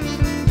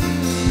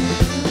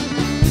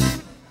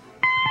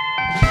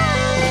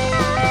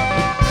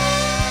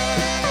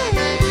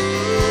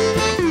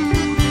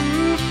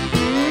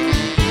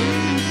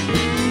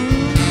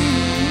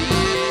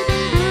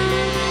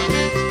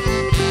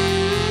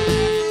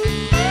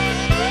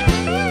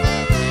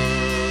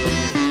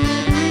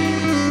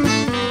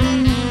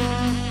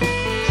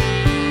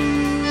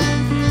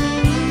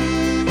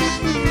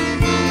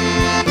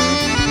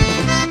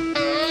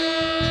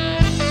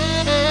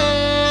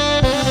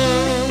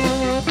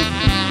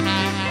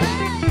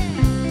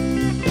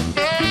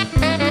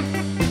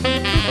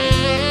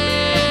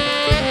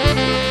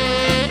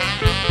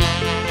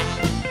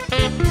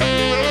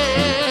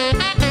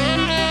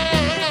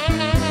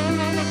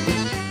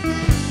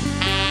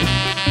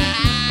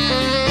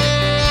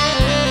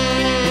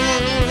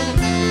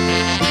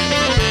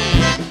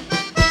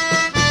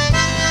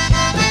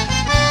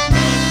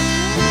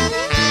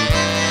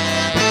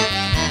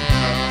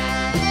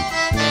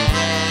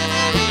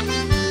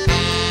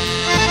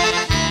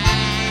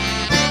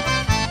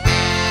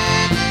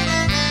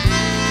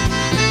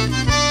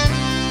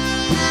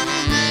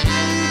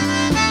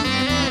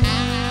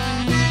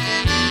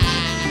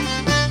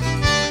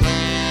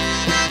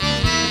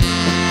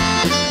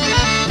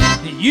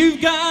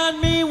 You've got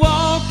me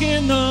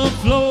walking the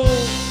floor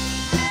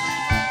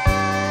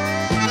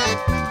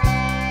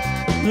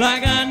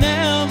like I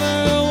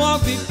never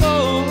walked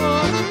before.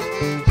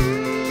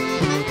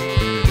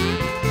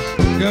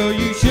 Girl,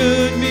 you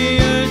should be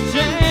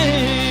ashamed.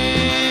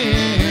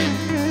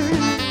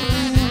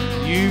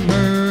 You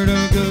hurt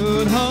a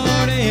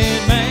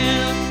good-hearted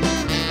man,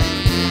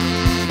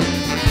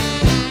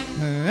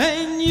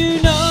 and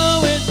you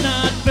know it's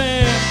not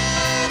fair.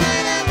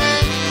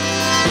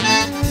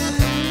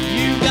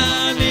 You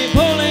got me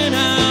pulling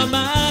out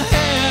my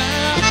hair.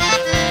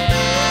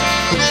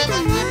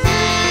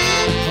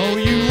 Oh,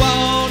 you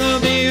wanna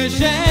be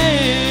ashamed.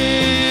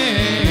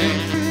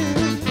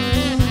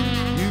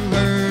 You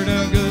hurt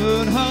a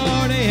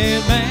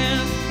good-hearted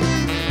man.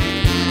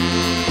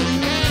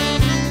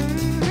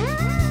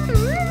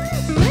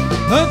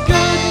 A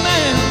good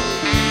man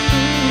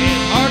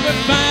is hard to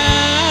find.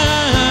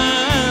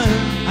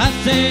 I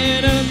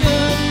said a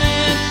good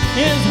man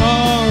is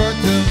hard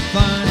to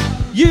find.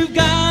 You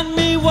got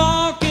me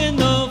walking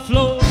the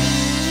floor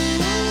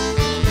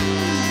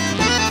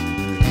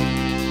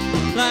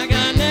like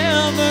I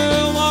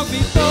never walked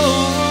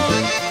before.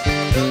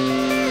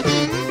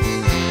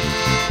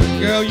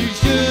 Girl, you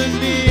should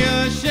be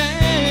ashamed.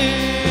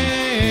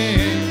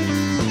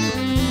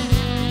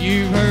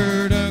 You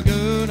hurt a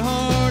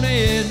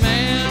good-hearted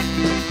man.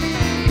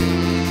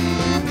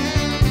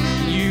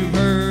 You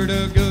hurt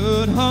a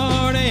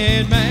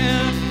good-hearted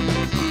man.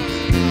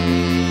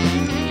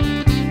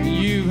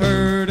 You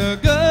hurt a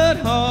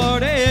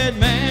good-hearted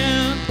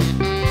man.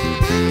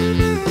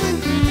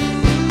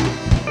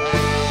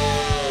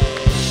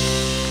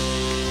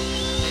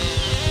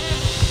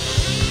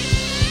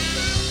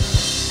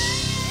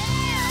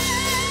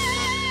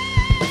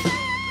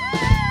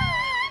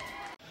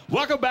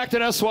 Welcome back to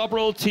that Swap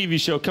Roll TV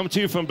show. Coming to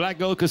you from Black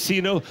Gold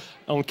Casino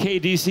on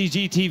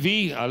KDCG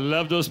TV. I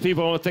love those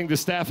people. I want to thank the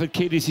staff at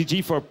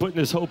KDCG for putting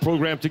this whole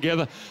program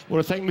together. I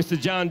want to thank Mr.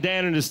 John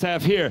Dan and the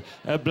staff here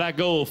at Black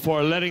Gold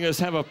for letting us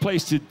have a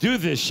place to do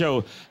this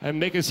show and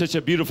making such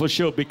a beautiful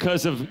show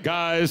because of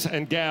guys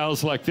and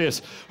gals like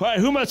this. All right,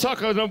 who am I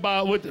talking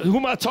about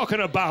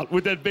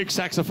with that big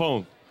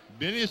saxophone?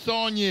 Benny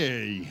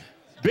Saunier.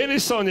 Benny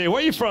Saunier.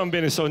 Where you from,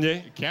 Benny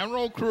Saunier?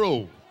 Carol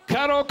Crow.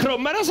 Carol Crow.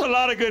 Man, there's a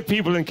lot of good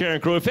people in Karen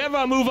Crow. If ever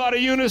I move out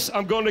of Eunice,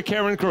 I'm going to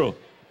Karen Crow.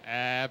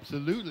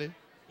 Absolutely.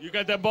 You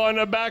got that boy in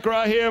the back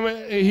right here,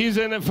 man. He's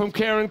in it from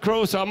Karen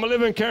Crow. So I'm gonna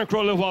live in Karen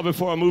Crow a little while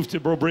before I move to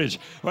Bro Bridge.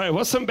 All right,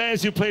 what's some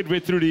bands you played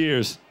with through the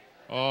years?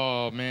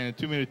 Oh man,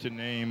 too many to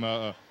name.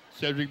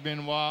 Cedric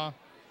Benoit.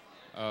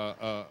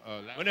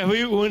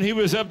 When he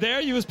was up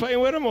there, you was playing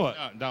with him, or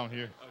what? Down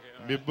here.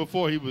 Okay,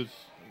 Before he was.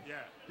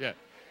 Yeah.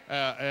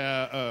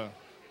 Yeah.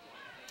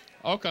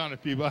 All kind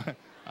of people.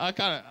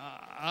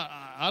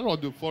 I don't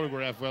do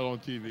photograph well on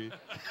TV.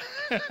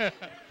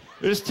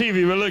 This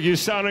TV, but look, you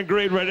sounding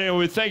great right there.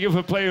 We thank you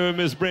for playing with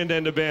Miss Brenda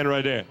and the band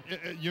right there.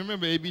 You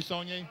remember A.B.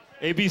 Saunier?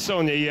 A.B.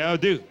 Sonia, yeah, I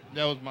do.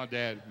 That was my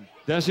dad.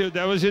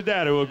 That was your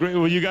daddy. Well, great.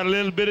 Well, you got a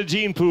little bit of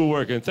gene pool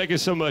working. Thank you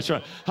so much.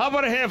 Right. How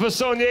about a hand for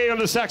Sonia on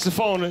the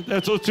saxophone?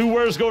 That's those two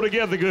words go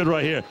together good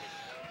right here.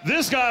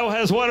 This guy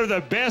has one of the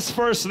best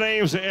first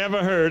names I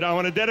ever heard. I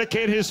want to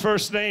dedicate his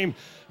first name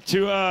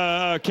to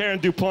Karen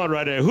DuPont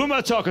right there. Who am I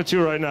talking to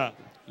right now?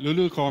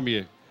 Lulu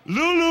Cormier.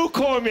 Lulu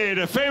Cormier,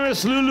 the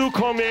famous Lulu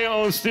Cormier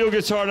on steel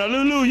guitar. Now,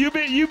 Lulu,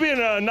 you've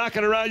been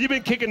knocking around. You've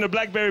been kicking the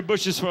blackberry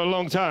bushes for a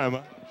long time.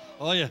 Huh?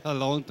 Oh, yeah, a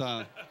long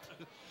time.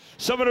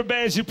 Some of the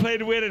bands you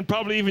played with and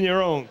probably even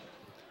your own.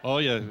 Oh,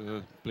 yeah,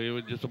 played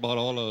with just about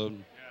all of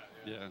them.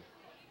 Yeah.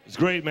 It's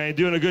great, man.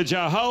 Doing a good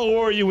job. How old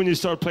were you when you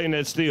started playing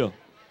that steel?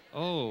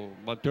 Oh,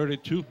 about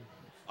 32.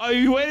 Oh,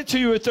 you waited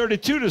till you were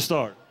 32 to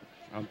start?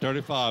 I'm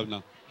 35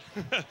 now.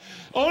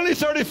 Only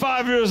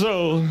 35 years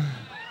old.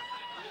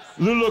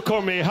 Lulu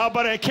Cormier. How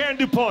about that? Karen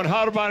DuPont.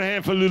 How about a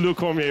hand for Lulu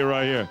Cormier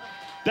right here?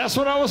 That's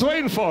what I was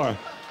waiting for.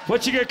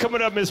 What you got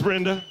coming up, Miss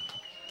Brenda?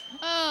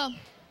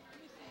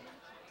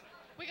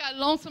 We got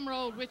Lonesome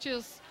Road, which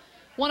is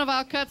one of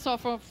our cuts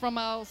off from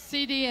our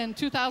CD in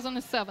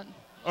 2007.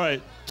 All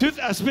right.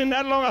 It's been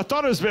that long? I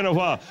thought it's been a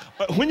while.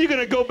 When you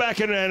going to go back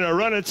and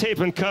run a tape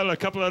and cut a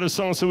couple other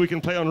songs so we can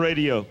play on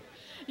radio?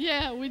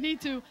 Yeah, we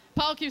need to.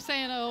 Paul keeps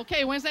saying,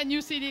 okay, when's that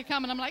new CD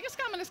coming? I'm like, it's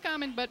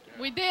coming. But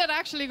we did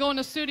actually go in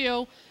the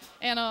studio,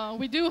 and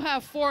we do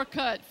have 4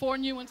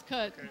 new ones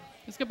cut. Okay.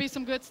 It's going to be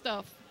some good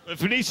stuff.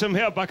 If you need some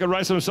help, I could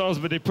write some songs,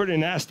 but they're pretty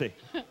nasty.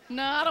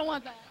 No, I don't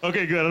want that.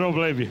 Okay, good. I don't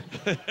blame you.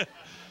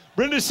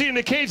 Brenda C and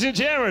the Cajun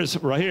Jammers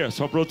right here.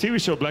 Swamp Road TV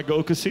show, Black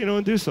Gold Casino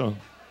and Dusong.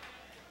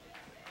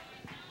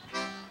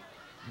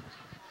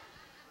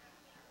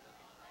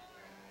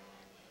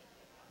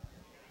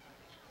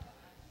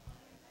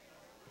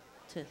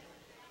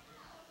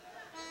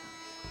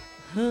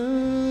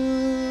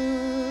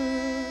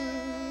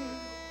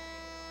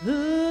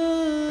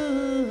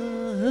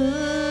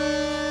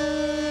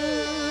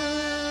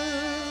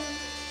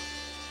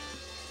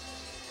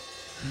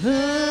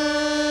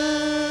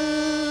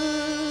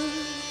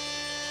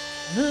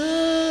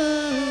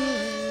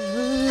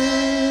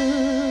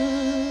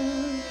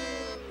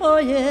 Oh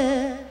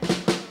yeah.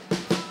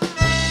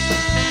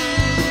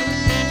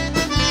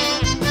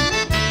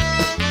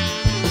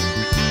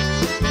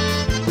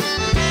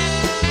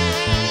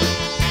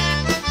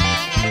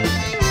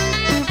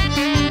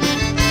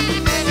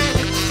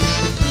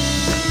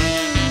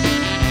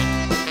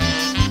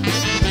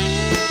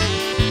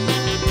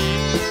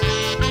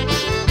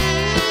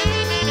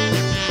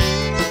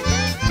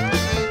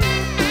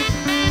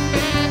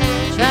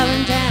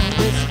 Traveling down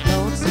this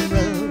lonesome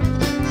road,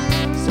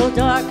 so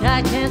dark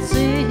I can't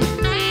see.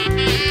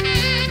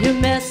 You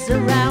mess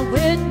around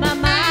with my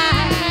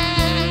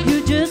mind,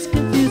 you just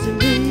confusing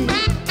me.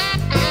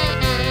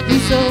 You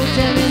so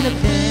damn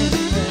independent,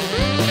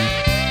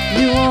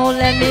 you won't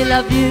let me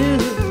love you,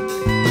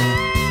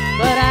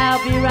 but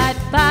I'll be right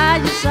by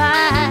your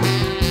side,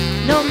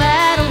 no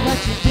matter what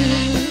you do,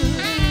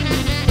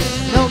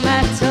 no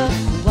matter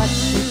what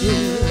you do.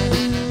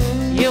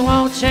 You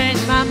won't change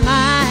my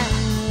mind,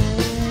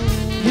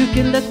 you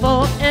can live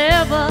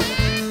forever,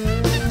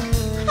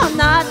 I'm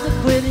not the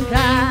quitting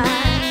kind.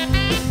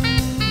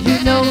 You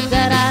know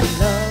that I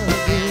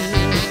love you,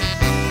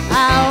 I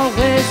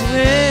always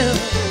will,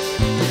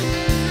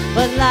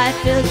 but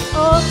life is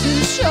all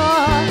too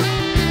short,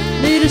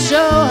 need to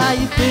show how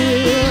you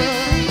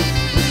feel.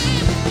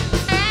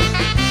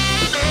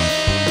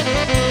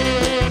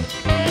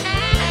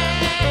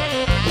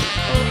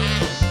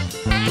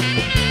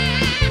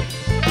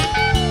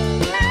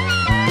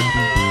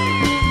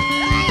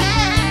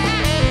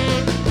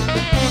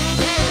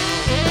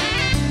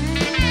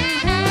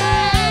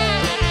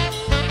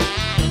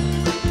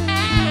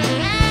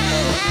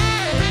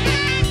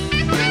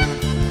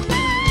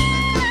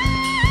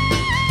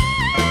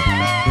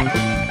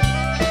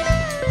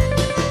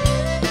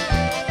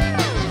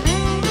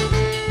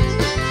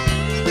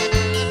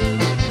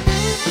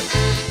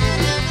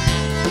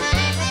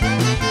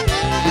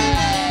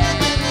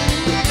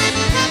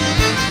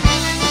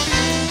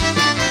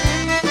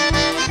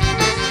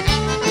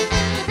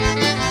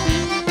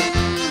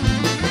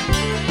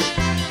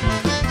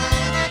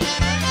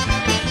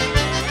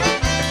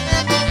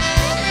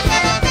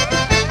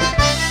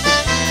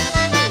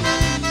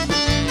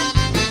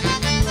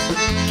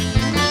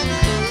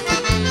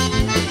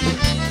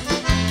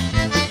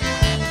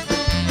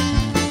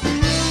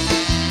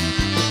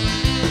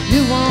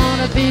 You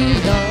wanna be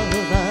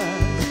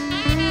lovers,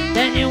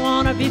 then you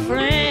wanna be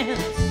friends.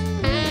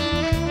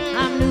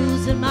 I'm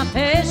my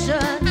patience.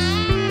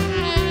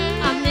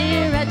 I'm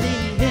near at the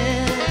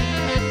end.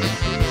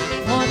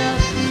 One of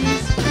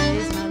these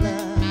days, my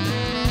love,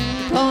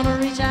 you're gonna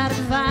reach out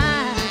and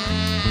find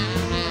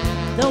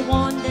the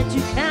one that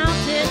you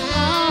counted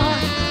on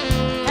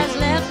has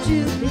left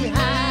you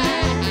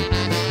behind.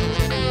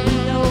 You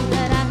know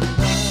that I love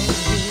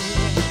you,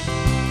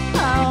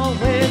 I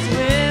always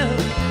will.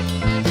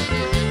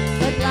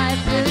 But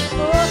life is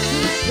for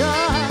too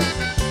short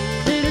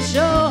to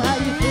show how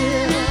you feel.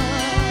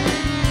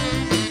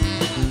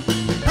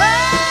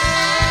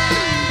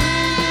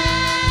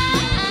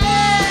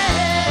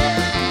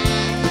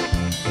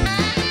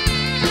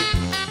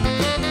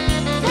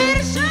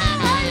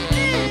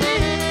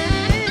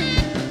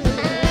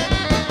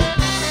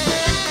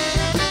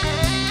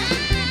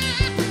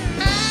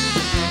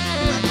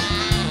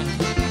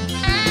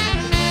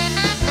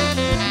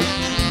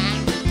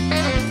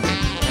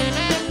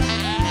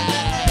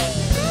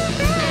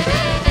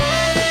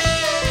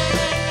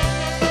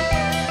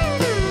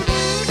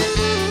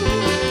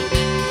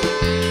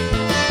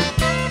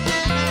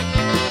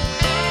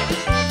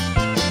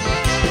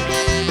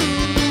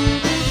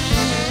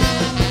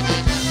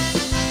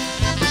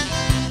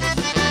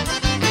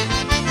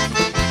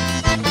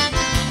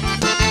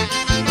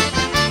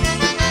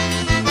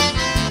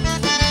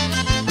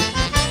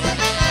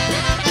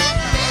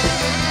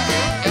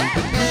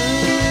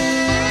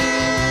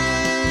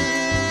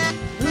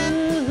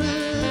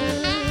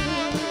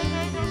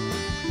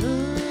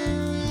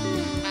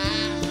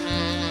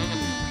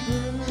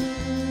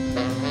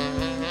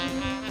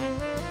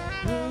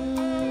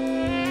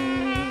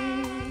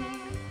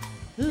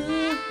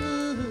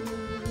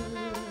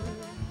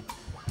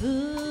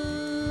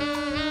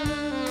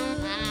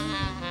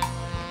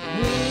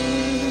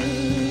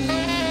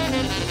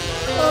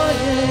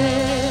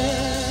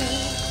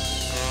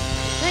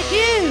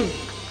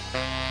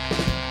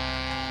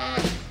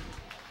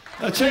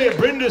 I tell you,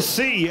 Brenda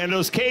C. and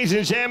those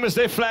Cajun jammers,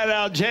 they flat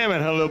out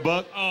jamming, hello,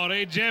 Buck. Oh,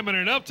 they jamming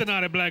it up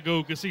tonight at Black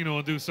Gold Casino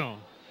and do song.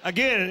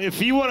 Again,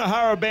 if you want to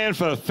hire a band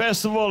for a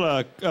festival,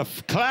 a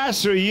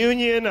class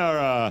reunion, or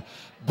a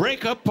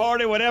breakup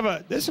party,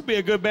 whatever, this would be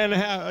a good band to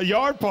have. A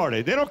yard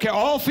party. They don't care.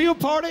 All field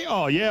party?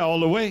 Oh, yeah, all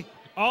the way.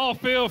 All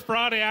field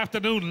Friday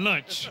afternoon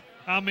lunch.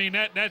 I mean,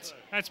 that's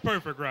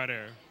perfect right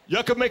there.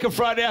 Y'all can make a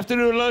Friday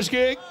afternoon lunch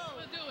gig?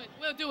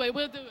 We'll do it.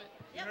 We'll do it.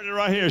 You heard it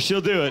right here.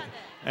 She'll do it.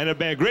 And a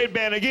band, great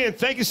band. Again,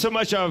 thank you so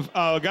much,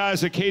 our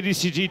guys at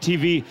KDCG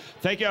TV.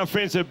 Thank you, our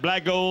friends at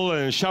Black Gold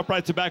and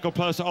ShopRite Tobacco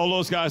Plus, all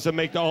those guys that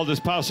make all this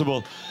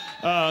possible.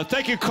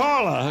 Thank you,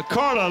 Carla.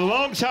 Carla,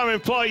 longtime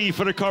employee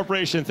for the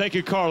corporation. Thank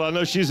you, Carla. I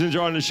know she's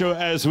enjoying the show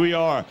as we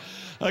are.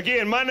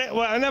 Again, my name,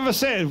 well, I never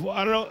said,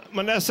 I don't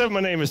know, I said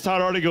my name is Todd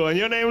Artigo, and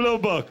your name, Lil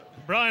Buck?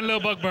 Brian Lil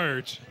Buck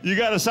Burge. You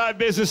got a side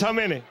business, how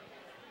many?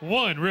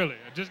 One, really.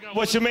 I just got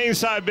What's your main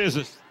side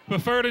business?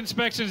 Preferred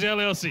Inspections,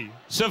 LLC.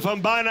 So if I'm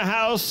buying a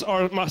house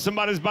or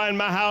somebody's buying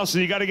my house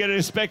and you got to get it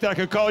inspected, I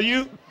could call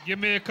you? Give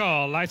me a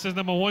call. License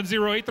number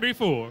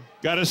 10834.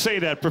 Got to say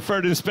that,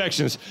 Preferred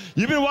Inspections.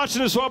 You've been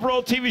watching the Swap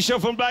Roll TV show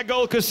from Black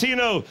Gold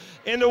Casino.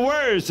 In the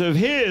words of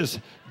his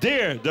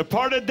dear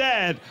departed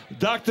dad,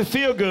 Dr.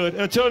 Feelgood.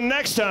 Until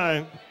next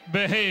time,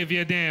 behave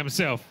your damn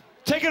self.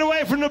 Take it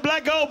away from the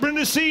Black Gold,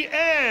 Brenda C.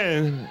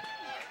 and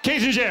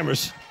Cajun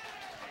Jammers.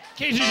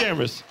 Cajun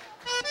Jammers.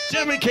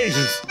 Jamming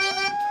Cajuns.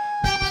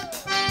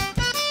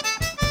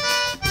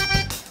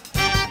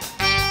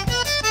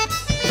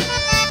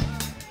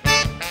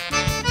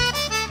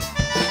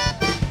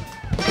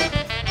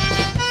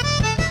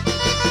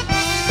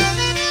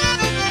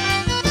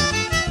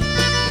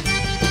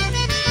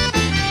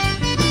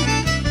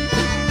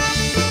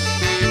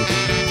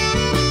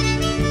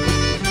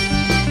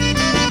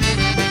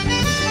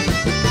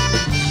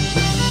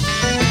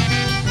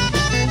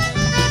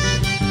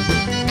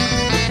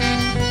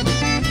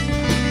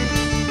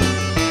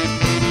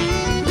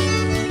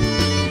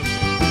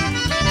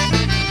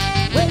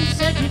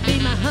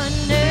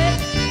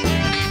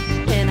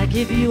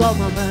 Give you all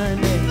my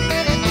money,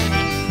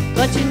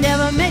 but you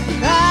never make me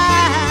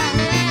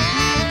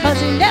cry,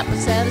 'cause you're never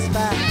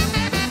satisfied.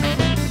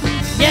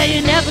 Yeah,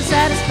 you're never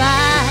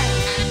satisfied.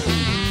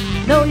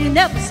 No, you're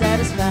never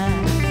satisfied.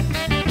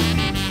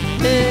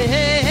 Hey,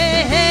 hey,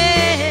 hey,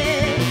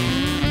 hey,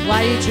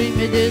 why you treat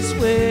me this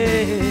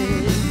way?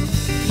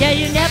 Yeah,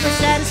 you're never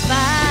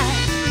satisfied.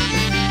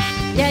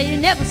 Yeah,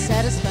 you're never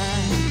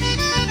satisfied.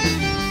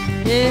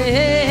 Hey,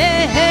 hey,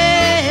 hey, hey,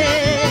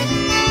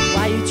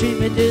 why you treat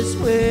me this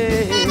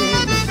way?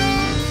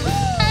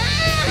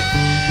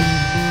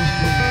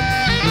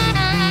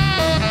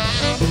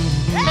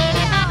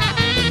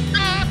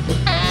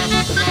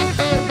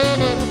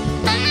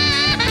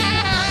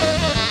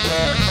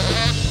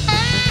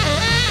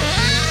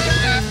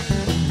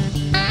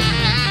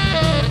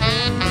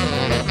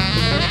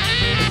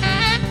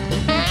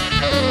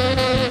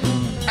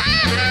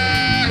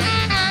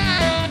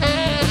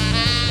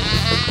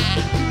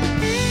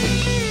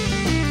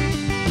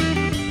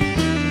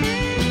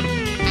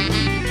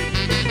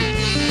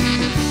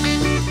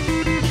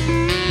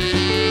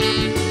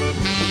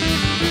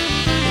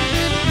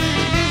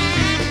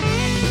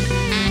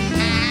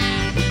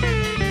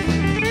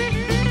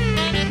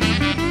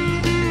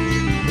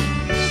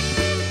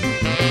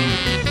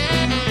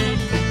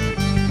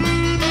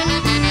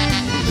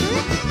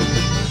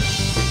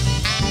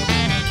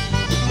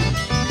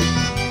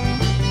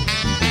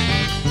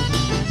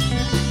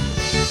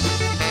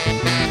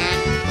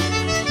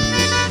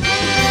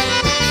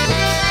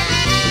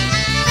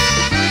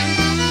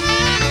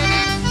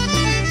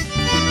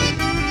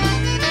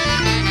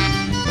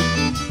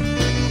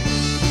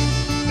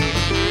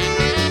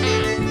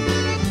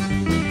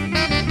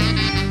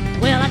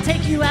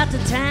 you out to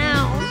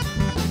town,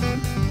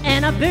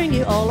 and I bring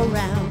you all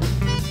around.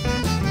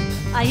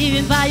 I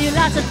even buy you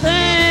lots of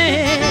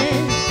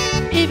things,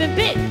 even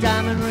big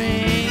diamond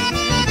rings.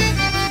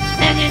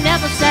 And you're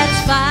never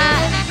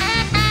satisfied.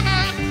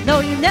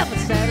 No, you're never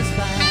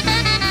satisfied.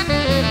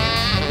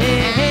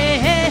 Hey, hey,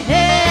 hey,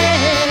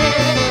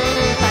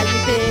 hey. Buy you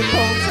big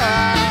home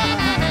car.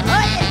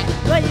 Oh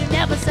yeah. Well, you're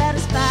never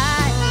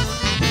satisfied.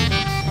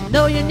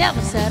 No, you're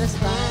never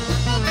satisfied.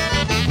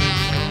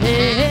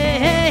 Hey, hey,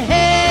 hey,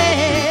 hey.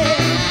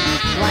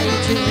 Why you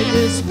treat me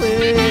this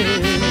way?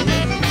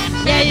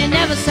 Yeah, you're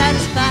never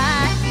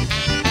satisfied.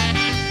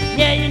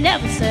 Yeah, you're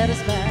never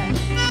satisfied.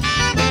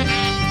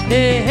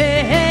 Hey,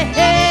 hey, hey,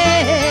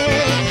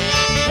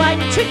 hey. Why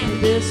you treat me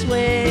this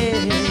way?